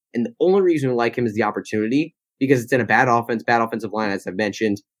got. And the only reason we like him is the opportunity because it's in a bad offensive line, as I've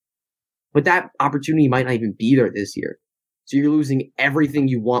mentioned. But that opportunity might not even be there this year. So you're losing everything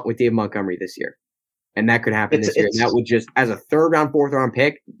you want with David Montgomery this year. And that could happen this year. And that would just, as a 3rd round, 4th round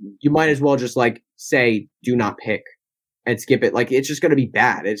pick, you might as well just say, do not pick and skip it. It's just going to be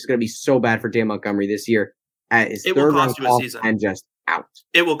bad. It's going to be so bad for David Montgomery this year. At his it will cost you a season. And just out.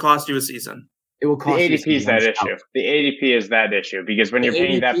 It will cost you a season. It will cost the ADP is that issue. Out. The ADP is that issue because when you're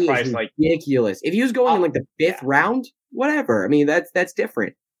paying that price, ridiculous. If he was going in the 5th round, whatever. I mean, that's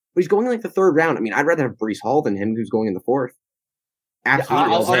different. But he's going in the 3rd round. I mean, I'd rather have Breece Hall than him, who's going in the 4th.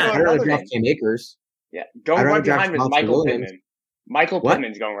 Absolutely. I'd rather draft Cam Akers. Yeah, going right behind him is Michael Pittman. Michael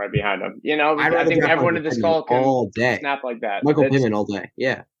Pittman's going right behind him. I think everyone in this call can snap like that. Michael Pittman all day.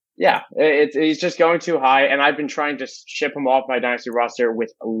 Yeah. Yeah, he's just going too high, and I've been trying to ship him off my Dynasty roster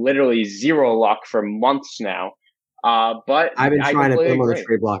with literally 0 luck for months now. But I've been trying to put him on the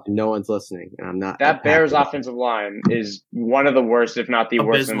trade block, and no one's listening, and I'm not. That Bears offensive line is one of the worst, if not the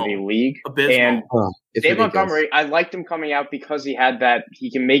worst in the league. Abysmal. And David Montgomery, I liked him coming out because he had that,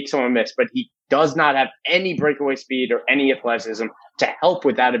 he can make someone miss, but he does not have any breakaway speed or any athleticism to help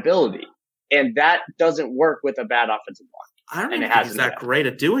with that ability. And that doesn't work with a bad offensive line. I don't even think he's that great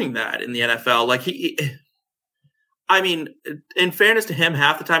at doing that in the NFL. I mean, in fairness to him,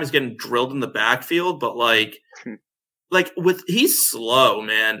 half the time he's getting drilled in the backfield, but he's slow,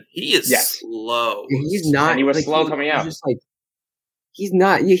 man. He is slow. He's not. And he was slow coming out. He's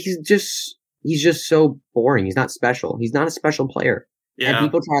not. He's just so boring. He's not special. He's not a special player. Yeah. And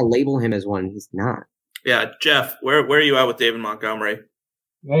people try to label him as one. He's not. Yeah, Jeff, where are you at with David Montgomery?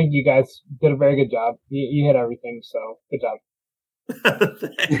 I think you guys did a very good job. You hit everything, so good job.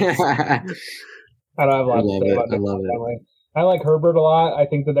 I don't have a lot to say about Montgomery. I like Herbert a lot. I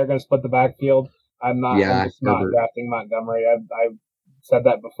think that they're going to split the backfield. I'm not drafting Montgomery. I said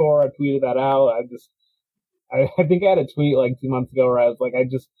that before. I tweeted that out. I think I had a tweet like 2 months ago where I was like, I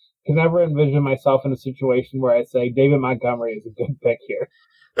just can never envision myself in a situation where I say David Montgomery is a good pick here.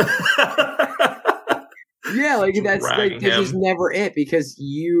 Yeah, like that's just never it, because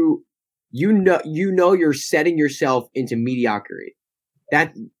you know you're setting yourself into mediocrity.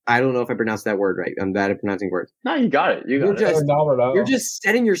 That, I don't know if I pronounced that word right. I'm bad at pronouncing words. No, you got it. You're just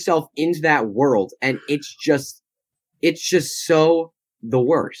setting yourself into that world, and it's just so the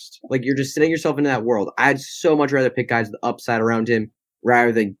worst. Like, you're just setting yourself into that world. I'd so much rather pick guys with the upside around him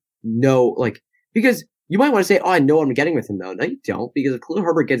rather than because you might want to say, oh, I know what I'm getting with him, though. No, you don't, because if Khalil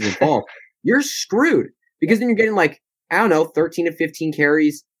Herbert gets involved, you're screwed, because then you're getting 13 to 15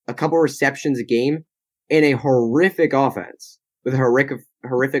 carries, a couple receptions a game, in a horrific offense. With a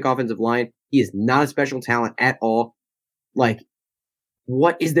horrific offensive line. He is not a special talent at all.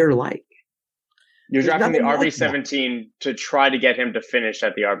 What is there like? You're drafting the RB17 to try to get him to finish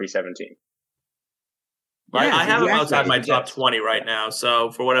at the RB17. Right? I have him outside my top 20 right now,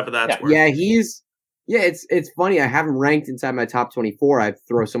 so for whatever that's worth. Yeah, it's funny. I have him ranked inside my top 24. I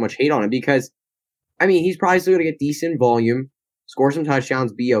throw so much hate on him because, he's probably still going to get decent volume, score some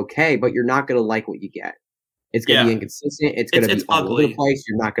touchdowns, be okay, but you're not going to like what you get. It's going to be inconsistent. It's going to be all over the place.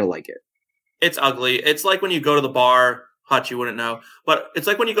 You're not going to like it. It's ugly. It's like when you go to the bar. Hutch, you wouldn't know. But it's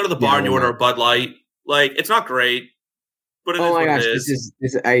like when you go to the bar and you order a Bud Light. It's not great, but it is what it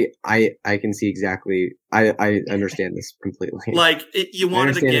is. I can see exactly. I understand this completely. You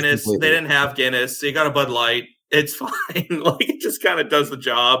wanted a Guinness. They didn't have Guinness, so you got a Bud Light. It's fine. It just kind of does the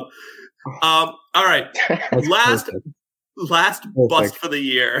job. All right. Last bust for the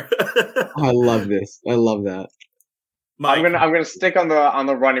year. I love this. I love that. I'm gonna stick on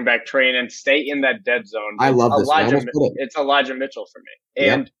the running back train and stay in that dead zone. I love this. It's Elijah Mitchell for me,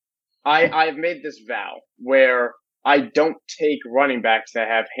 and I've made this vow where I don't take running backs that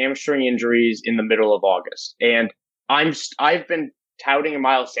have hamstring injuries in the middle of August. And I've been touting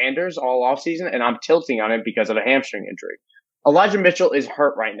Miles Sanders all offseason, and I'm tilting on him because of a hamstring injury. Elijah Mitchell is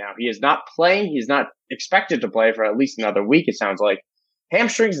hurt right now. He is not playing. He's not expected to play for at least another week, it sounds like.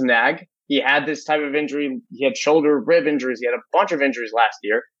 Hamstrings nag. He had this type of injury. He had shoulder, rib injuries. He had a bunch of injuries last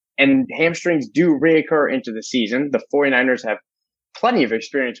year. And hamstrings do reoccur into the season. The 49ers have plenty of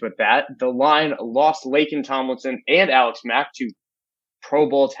experience with that. The line lost Laken Tomlinson and Alex Mack to Pro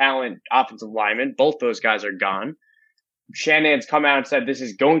Bowl talent offensive linemen. Both those guys are gone. Shanahan's come out and said this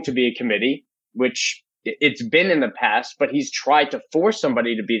is going to be a committee, which it's been in the past, but he's tried to force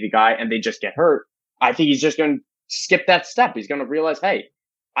somebody to be the guy and they just get hurt. I think he's just going to skip that step. He's going to realize, hey,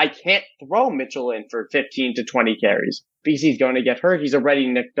 I can't throw Mitchell in for 15 to 20 carries because he's going to get hurt. He's already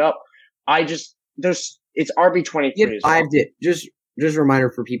nicked up. It's RB23. He had 5 just a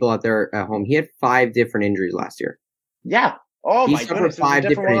reminder for people out there at home. He had 5 different injuries last year. Yeah. Oh my goodness. 5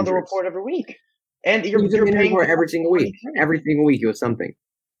 different one on the report every week. And you're paying for every single week. Every single week he was something.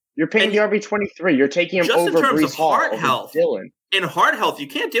 You're paying the RB23. You're taking him over Breece Hall, heart health. Dylan. In heart health, you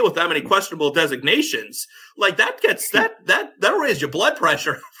can't deal with that many questionable designations. That'll raise your blood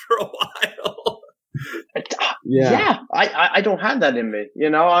pressure after a while. Yeah. I don't have that in me.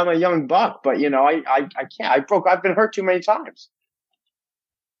 I'm a young buck, but I can't. I've been hurt too many times.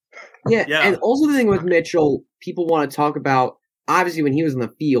 Yeah. And also the thing with Mitchell, people want to talk about, obviously when he was in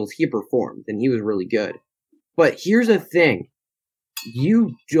the field, he performed and he was really good. But here's the thing.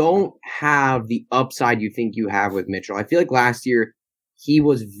 You don't have the upside you think you have with Mitchell. I feel like last year he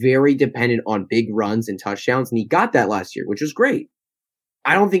was very dependent on big runs and touchdowns, and he got that last year, which was great.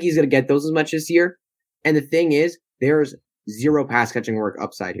 I don't think he's going to get those as much this year. And the thing is, there's zero pass catching work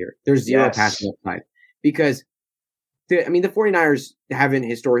upside here. There's zero passing upside because the 49ers haven't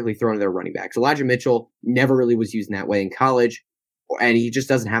historically thrown to their running backs. Elijah Mitchell never really was used in that way in college, and he just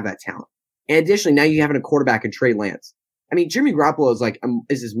doesn't have that talent. And additionally, now you have a quarterback in Trey Lance. Jimmy Garoppolo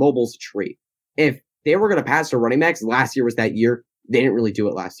is as mobile as a tree. If they were going to pass to running backs, last year was that year. They didn't really do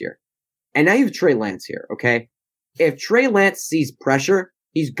it last year. And now you have Trey Lance here, okay? If Trey Lance sees pressure,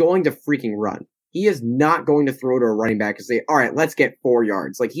 he's going to freaking run. He is not going to throw to a running back and say, all right, let's get 4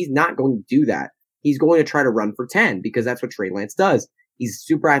 yards. He's not going to do that. He's going to try to run for 10 because that's what Trey Lance does. He's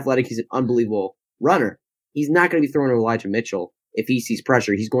super athletic. He's an unbelievable runner. He's not going to be throwing to Elijah Mitchell. If he sees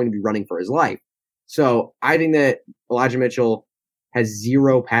pressure, he's going to be running for his life. So I think that Elijah Mitchell has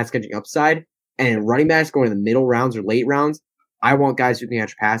zero pass catching upside, and running backs going in the middle rounds or late rounds, I want guys who can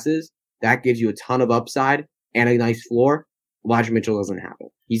catch passes. That gives you a ton of upside and a nice floor. Elijah Mitchell doesn't have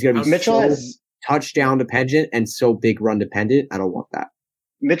it. He's going to be touchdown dependent and so big run dependent. I don't want that.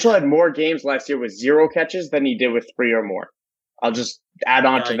 Mitchell had more games last year with 0 catches than he did with 3 or more. I'll just add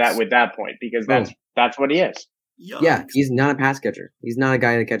on to that with that point because that's what he is. Yikes. Yeah, he's not a pass catcher. He's not a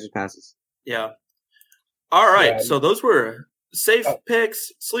guy that catches passes. Yeah. All right. Yeah. So those were safe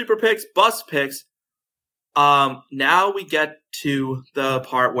picks, sleeper picks, bust picks. Now we get to the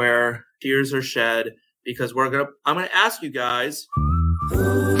part where tears are shed because I'm gonna ask you guys.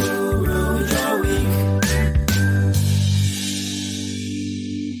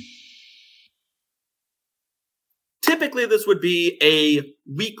 Typically, this would be a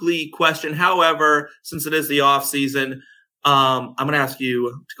weekly question. However, since it is the off season, I'm going to ask you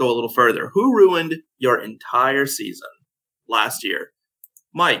to go a little further. Who ruined your entire season last year?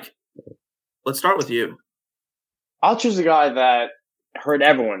 Mike, let's start with you. I'll choose a guy that hurt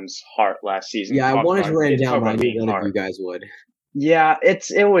everyone's heart last season. Yeah, I wanted to write it down, but I knew being one hard. of you guys would. Yeah,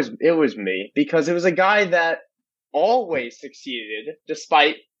 it was me because it was a guy that always succeeded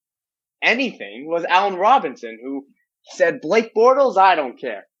despite anything. Was Allen Robinson, who said Blake Bortles, I don't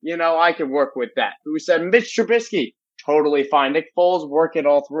care. I could work with that. Who said Mitch Trubisky, totally fine. Nick Foles, work it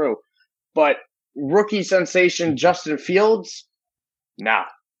all through. But rookie sensation Justin Fields, nah,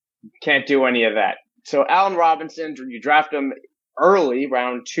 can't do any of that. So Allen Robinson, you draft him early,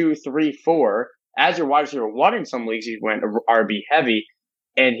 round 2, 3, 4. As your wide receiver 1 in some leagues, he went RB heavy.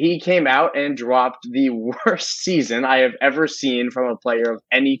 And he came out and dropped the worst season I have ever seen from a player of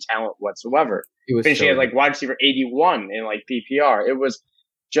any talent whatsoever. Finishing as wide receiver 81 in PPR. It was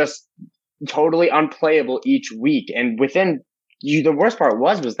just totally unplayable each week. And the worst part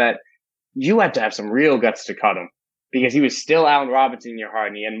was that you had to have some real guts to cut him because he was still Allen Robinson in your heart.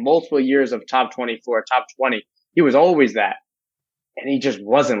 And he had multiple years of top 24, top 20. He was always that. And he just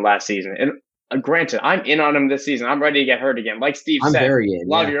wasn't last season. And granted, I'm in on him this season. I'm ready to get hurt again. Like Steve said, very in,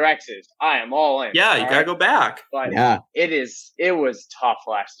 love your exes. I am all in. Yeah, you got to go back. But yeah. It was tough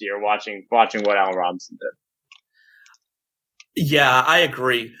last year watching what Allen Robinson did. Yeah, I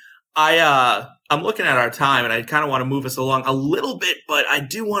agree. I'm looking at our time, and I kind of want to move us along a little bit, but I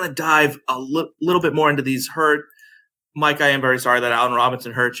do want to dive a little bit more into these hurt. Mike, I am very sorry that Allen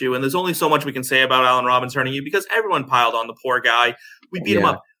Robinson hurt you, and there's only so much we can say about Allen Robinson hurting you because everyone piled on the poor guy. We beat him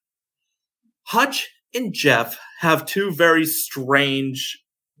up. Hutch and Jeff have two very strange.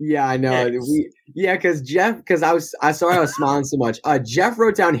 Yeah, I know. Because I was smiling so much. Jeff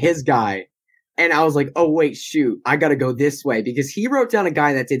wrote down his guy, and I was like, oh wait, shoot, I got to go this way because he wrote down a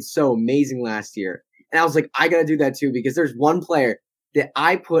guy that did so amazing last year, and I was like, I got to do that too because there's one player that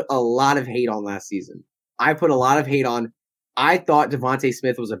I put a lot of hate on last season. I thought Devontae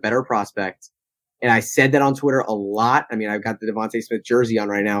Smith was a better prospect, and I said that on Twitter a lot. I mean, I've got the Devontae Smith jersey on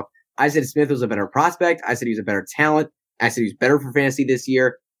right now. I said Smith was a better prospect. I said he was a better talent. I said he was better for fantasy this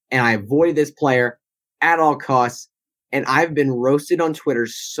year. And I avoided this player at all costs. And I've been roasted on Twitter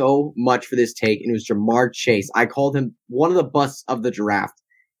so much for this take. And it was Jamar Chase. I called him one of the busts of the draft.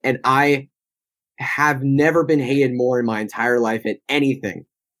 And I have never been hated more in my entire life at anything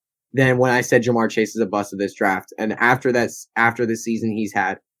than when I said Jamar Chase is a bust of this draft. And after the season he's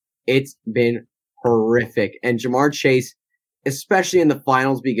had, it's been horrific. And Jamar Chase, especially in the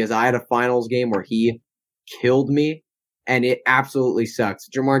finals, because I had a finals game where he killed me, and it absolutely sucks.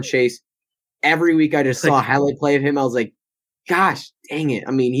 Jamar Chase, every week I just saw a highlight play of him. I was like, gosh, dang it.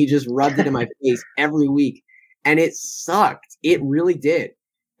 I mean, he just rubbed it in my face every week, and it sucked. It really did.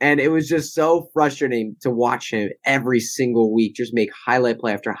 And it was just so frustrating to watch him every single week just make highlight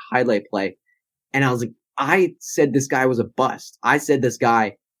play after highlight play. And I was like, I said this guy was a bust. I said this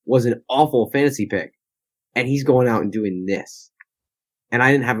guy was an awful fantasy pick. And he's going out and doing this. And I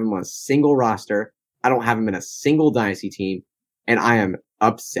didn't have him on a single roster. I don't have him in a single dynasty team. And I am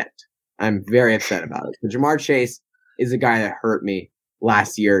upset. I'm very upset about it. But Jamar Chase is a guy that hurt me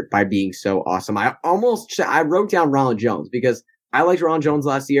last year by being so awesome. I wrote down Ronald Jones because I liked Ronald Jones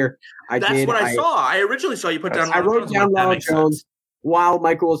last year. That's what I saw. I originally saw you put down Ronald Jones. I wrote down Ronald Jones. While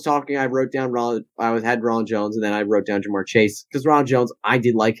Michael was talking, I wrote down had Ronald Jones, and then I wrote down Jamar Chase. Because Ronald Jones, I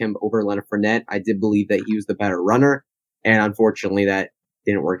did like him over Leonard Fournette. I did believe that he was the better runner, and unfortunately that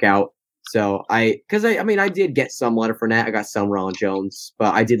didn't work out. So I did get some Leonard Fournette. I got some Ronald Jones,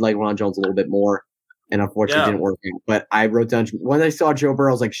 but I did like Ronald Jones a little bit more, and unfortunately it didn't work out. But I wrote down, when I saw Joe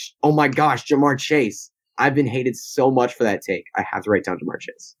Burrow, I was like, oh my gosh, Jamar Chase. I've been hated so much for that take. I have to write down Jamar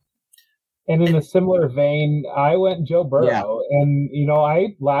Chase. And in a similar vein, I went Joe Burrow. Yeah. And,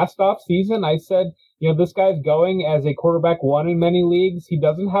 last off season, I said, this guy's going as a quarterback 1 in many leagues. He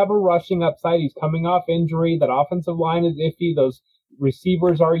doesn't have a rushing upside. He's coming off injury. That offensive line is iffy. Those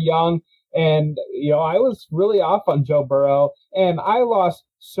receivers are young. And, I was really off on Joe Burrow. And I lost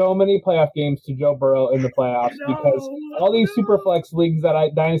so many playoff games to Joe Burrow in the playoffs because all these Superflex leagues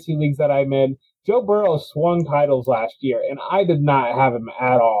dynasty leagues that I'm in, Joe Burrow swung titles last year, and I did not have him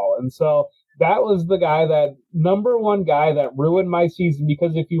at all. And so that was the guy that number one guy that ruined my season,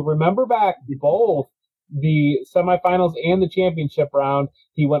 because if you remember back, both the semifinals and the championship round,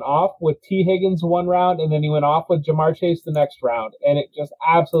 he went off with T. Higgins one round, and then he went off with Jamar Chase the next round, and it just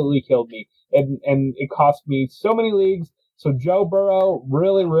absolutely killed me. And it cost me so many leagues. So Joe Burrow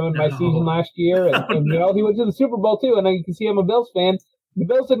really ruined my season last year, and you know, he went to the Super Bowl too. And then you can see I'm a Bills fan. The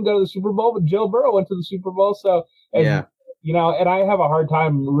Bills didn't go to the Super Bowl, but Joe Burrow went to the Super Bowl. So, and, you know, and I have a hard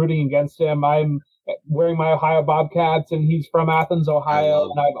time rooting against him. I'm wearing my Ohio Bobcats, and he's from Athens,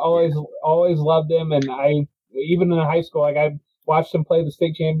 Ohio, and I've always loved him. And I, even in high school, like, I watched him play the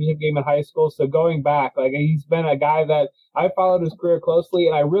state championship game in high school. So going back, like, he's been a guy that I followed his career closely,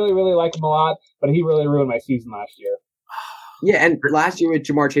 and I really, really like him a lot, but he really ruined my season last year. Yeah, and last year with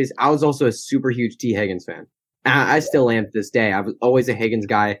Jamar Chase, I was also a super huge T. Higgins fan. I still am to this day. I was always a Higgins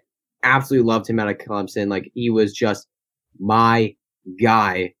guy. Absolutely loved him out of Clemson. Like, he was just my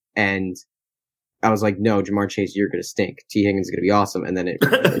guy. And I was like, no, Jamar Chase, you're going to stink. T. Higgins is going to be awesome. And then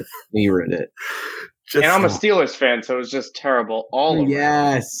he ruined it. And I'm a Steelers fan, so it was just terrible all over.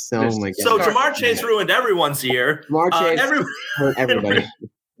 Yes. Oh, my God. So Jamar Chase ruined everyone's year. Jamar Chase hurt everybody.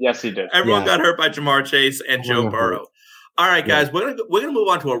 Yes, he did. Everyone got hurt by Jamar Chase and Joe Burrow. All right, guys, we're gonna move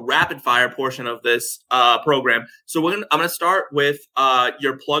on to a rapid fire portion of this program. So I'm gonna start with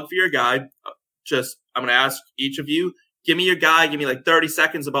your plug for your guy. I'm gonna ask each of you, give me your guy, give me like 30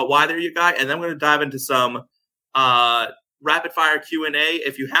 seconds about why they're your guy, and then we're gonna dive into some rapid fire Q&A.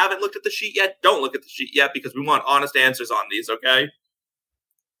 If you haven't looked at the sheet yet, don't look at the sheet yet, because we want honest answers on these. Okay.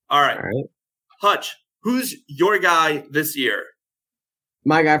 All right. Hutch, who's your guy this year?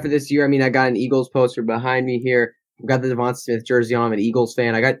 My guy for this year. I mean, I got an Eagles poster behind me here. I've got the Devonta Smith jersey on. I'm an Eagles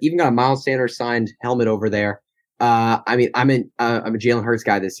fan. I even got a Miles Sanders signed helmet over there. I mean, I'm a Jalen Hurts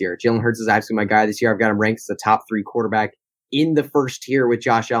guy this year. Jalen Hurts is absolutely my guy this year. I've got him ranked as a top 3 quarterback in the first tier with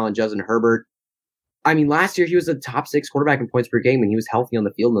Josh Allen, Justin Herbert. I mean, last year he was a top 6 quarterback in points per game when he was healthy on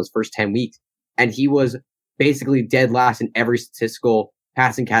the field in those first 10 weeks. And he was basically dead last in every statistical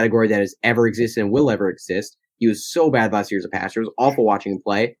passing category that has ever existed and will ever exist. He was so bad last year as a passer. It was awful watching him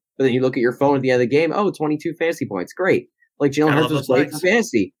play. But then you look at your phone at the end of the game, 22 fantasy points. Great. Like, Jalen Hurts was great for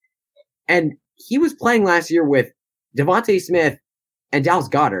fantasy. And he was playing last year with Devontae Smith and Dallas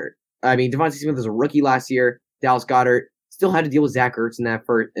Goedert. I mean, Devontae Smith was a rookie last year. Dallas Goedert still had to deal with Zach Ertz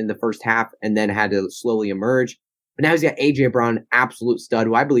in the first half, and then had to slowly emerge. But now he's got A.J. Brown, absolute stud,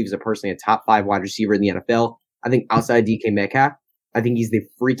 who I believe is personally a top 5 wide receiver in the NFL. I think outside DK Metcalf, I think he's the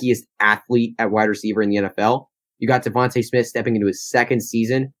freakiest athlete at wide receiver in the NFL. You got Devontae Smith stepping into his second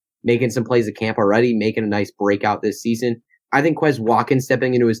season, making some plays at camp already, making a nice breakout this season. I think Quez Watkins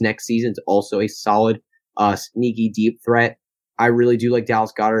stepping into his next season is also a solid, sneaky deep threat. I really do like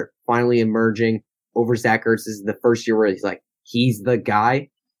Dallas Goedert finally emerging over Zach Ertz. This is the first year where he's the guy.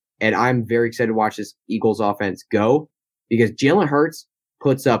 And I'm very excited to watch this Eagles offense go, because Jalen Hurts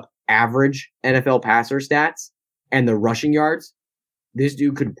puts up average NFL passer stats and the rushing yards. This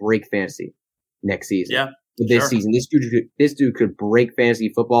dude could break fantasy next season. Yeah. This season, this dude could break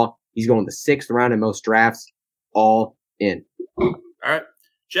fantasy football. He's going the 6th round in most drafts. All in. All right,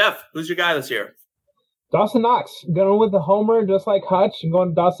 Jeff, who's your guy this year? Dawson Knox, going with the homer, just like Hutch. I'm going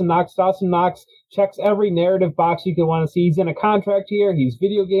to Dawson Knox. Dawson Knox checks every narrative box you can want to see. He's in a contract here. He's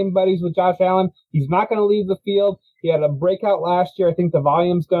video game buddies with Josh Allen. He's not going to leave the field. He had a breakout last year. I think the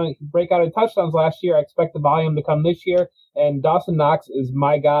volume's going to break out in touchdowns last year. I expect the volume to come this year. And Dawson Knox is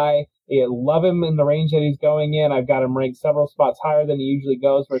my guy. I love him in the range that he's going in. I've got him ranked several spots higher than he usually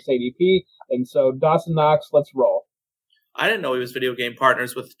goes versus ADP. And so Dawson Knox, let's roll. I didn't know he was video game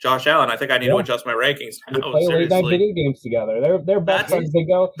partners with Josh Allen. I think I need to adjust my rankings now. They play late night video games together. They're best friends. They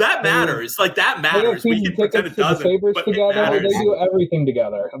go. That matters. That matters. We can pretend it doesn't. The Sabres together. They do everything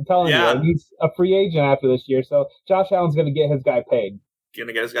together. I'm telling you. And he's a free agent after this year, so Josh Allen's going to get his guy paid.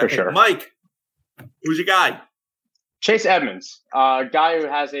 Sure. Mike, who's your guy? Chase Edmonds, a guy who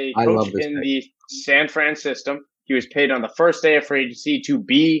has a coach in the San Fran system. He was paid on the first day of free agency to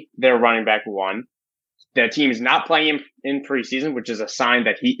be their running back 1. The team is not playing him in preseason, which is a sign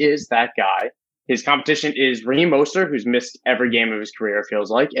that he is that guy. His competition is Raheem Mostert, who's missed every game of his career, it feels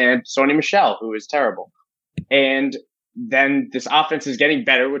like, and Sony Michel, who is terrible. And then this offense is getting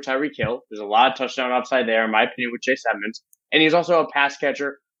better with Tyreek Hill. There's a lot of touchdown upside there, in my opinion, with Chase Edmonds. And he's also a pass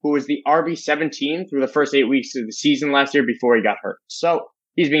catcher who was the RB17 through the first 8 weeks of the season last year before he got hurt. So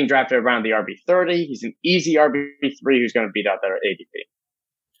he's being drafted around the RB30. He's an easy RB3 who's going to beat out their ADP.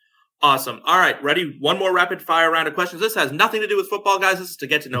 Awesome. All right, ready? One more rapid fire round of questions. This has nothing to do with football, guys. This is to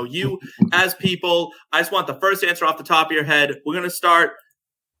get to know you as people. I just want the first answer off the top of your head. We're going to start.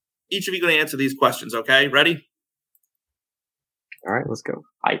 Each of you going to answer these questions, okay? Ready? All right, let's go.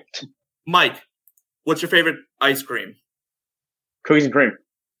 Hyped. Mike, what's your favorite ice cream? Cookies and cream.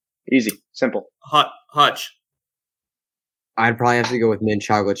 Easy. Simple. Hutch. I'd probably have to go with mint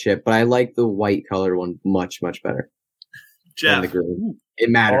chocolate chip, but I like the white colored one much, much better than the Jeff. green. It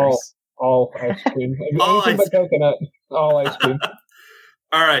matters. All ice cream. All Anything but coconut. All ice cream.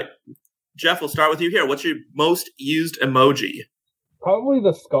 All right. Jeff, we'll start with you here. What's your most used emoji? Probably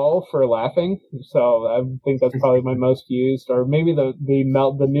the skull for laughing. So I think that's probably my most used. Or maybe the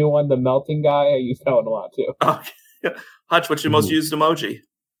new one, the melting guy. I use that one a lot too. Okay. Hutch, what's your most used emoji?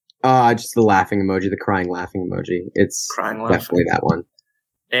 Just the laughing emoji, the crying laughing emoji. It's Crying laughing. definitely that one.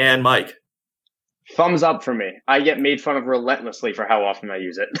 And Mike. Thumbs up for me. I get made fun of relentlessly for how often I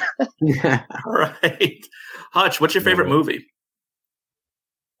use it. All right. Hutch, what's your favorite movie?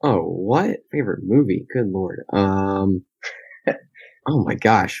 Oh, what? Favorite movie? Good Lord. Oh my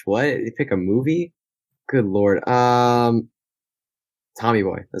gosh. What? You pick a movie? Good Lord. Tommy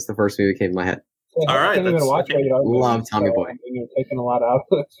Boy. That's the first movie that came to my head. All right, I can't even that's- watch rated R Love movies, Tommy so, Boy. I mean, you're taking a lot out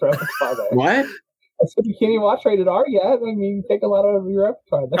of this repertoire there. What? I said you can't even watch rated R yet. I mean, take a lot out of your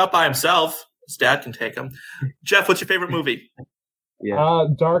repertoire there. Not by himself. His dad can take him. Jeff, what's your favorite movie? Yeah.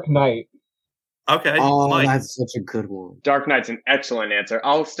 Dark Knight. Okay. Oh, Mike. that's such a good one. Dark Knight's an excellent answer.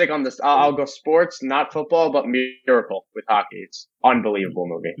 I'll stick on this. I'll go sports, not football, but Miracle with hockey. It's unbelievable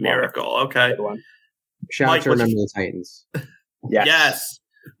movie. Love it. Miracle. Okay. Good one. Shout Mike, out to what's Remember the Titans. Yes.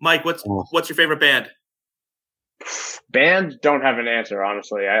 Mike, what's your favorite band? Band, don't have an answer,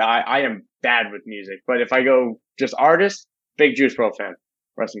 honestly. I am bad with music, but if I go just artist, big Juice WRLD fan.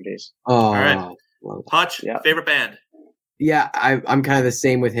 Rest in peace. Oh, right. love it. Hutch, Yeah. favorite band? Yeah, I'm kind of the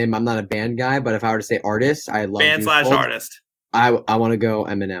same with him. I'm not a band guy, but if I were to say artist, I love Band Juice slash WRLD. artist. I want to go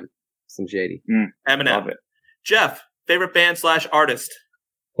Eminem. Some shady. Eminem. Love it. Jeff, favorite band slash artist?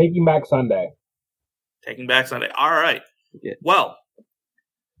 Taking Back Sunday. Taking Back Sunday. All right. Yeah. Well,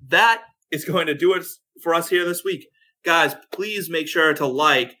 that is going to do it for us here this week. Guys, please make sure to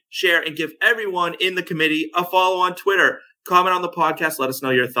like, share, and give everyone in the committee a follow on Twitter. Comment on the podcast. Let us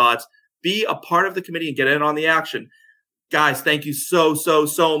know your thoughts. Be a part of the committee and get in on the action. Guys, thank you so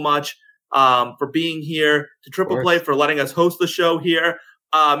much for being here, to Triple Play for letting us host the show here.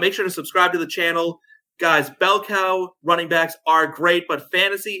 Make sure to subscribe to the channel. Guys, bell cow running backs are great, but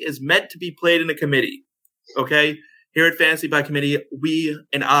fantasy is meant to be played in a committee. Okay? Here at Fantasy by Committee, we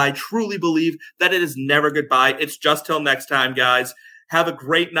and I truly believe that it is never goodbye. It's just till next time, guys. Have a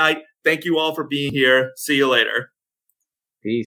great night. Thank you all for being here. See you later.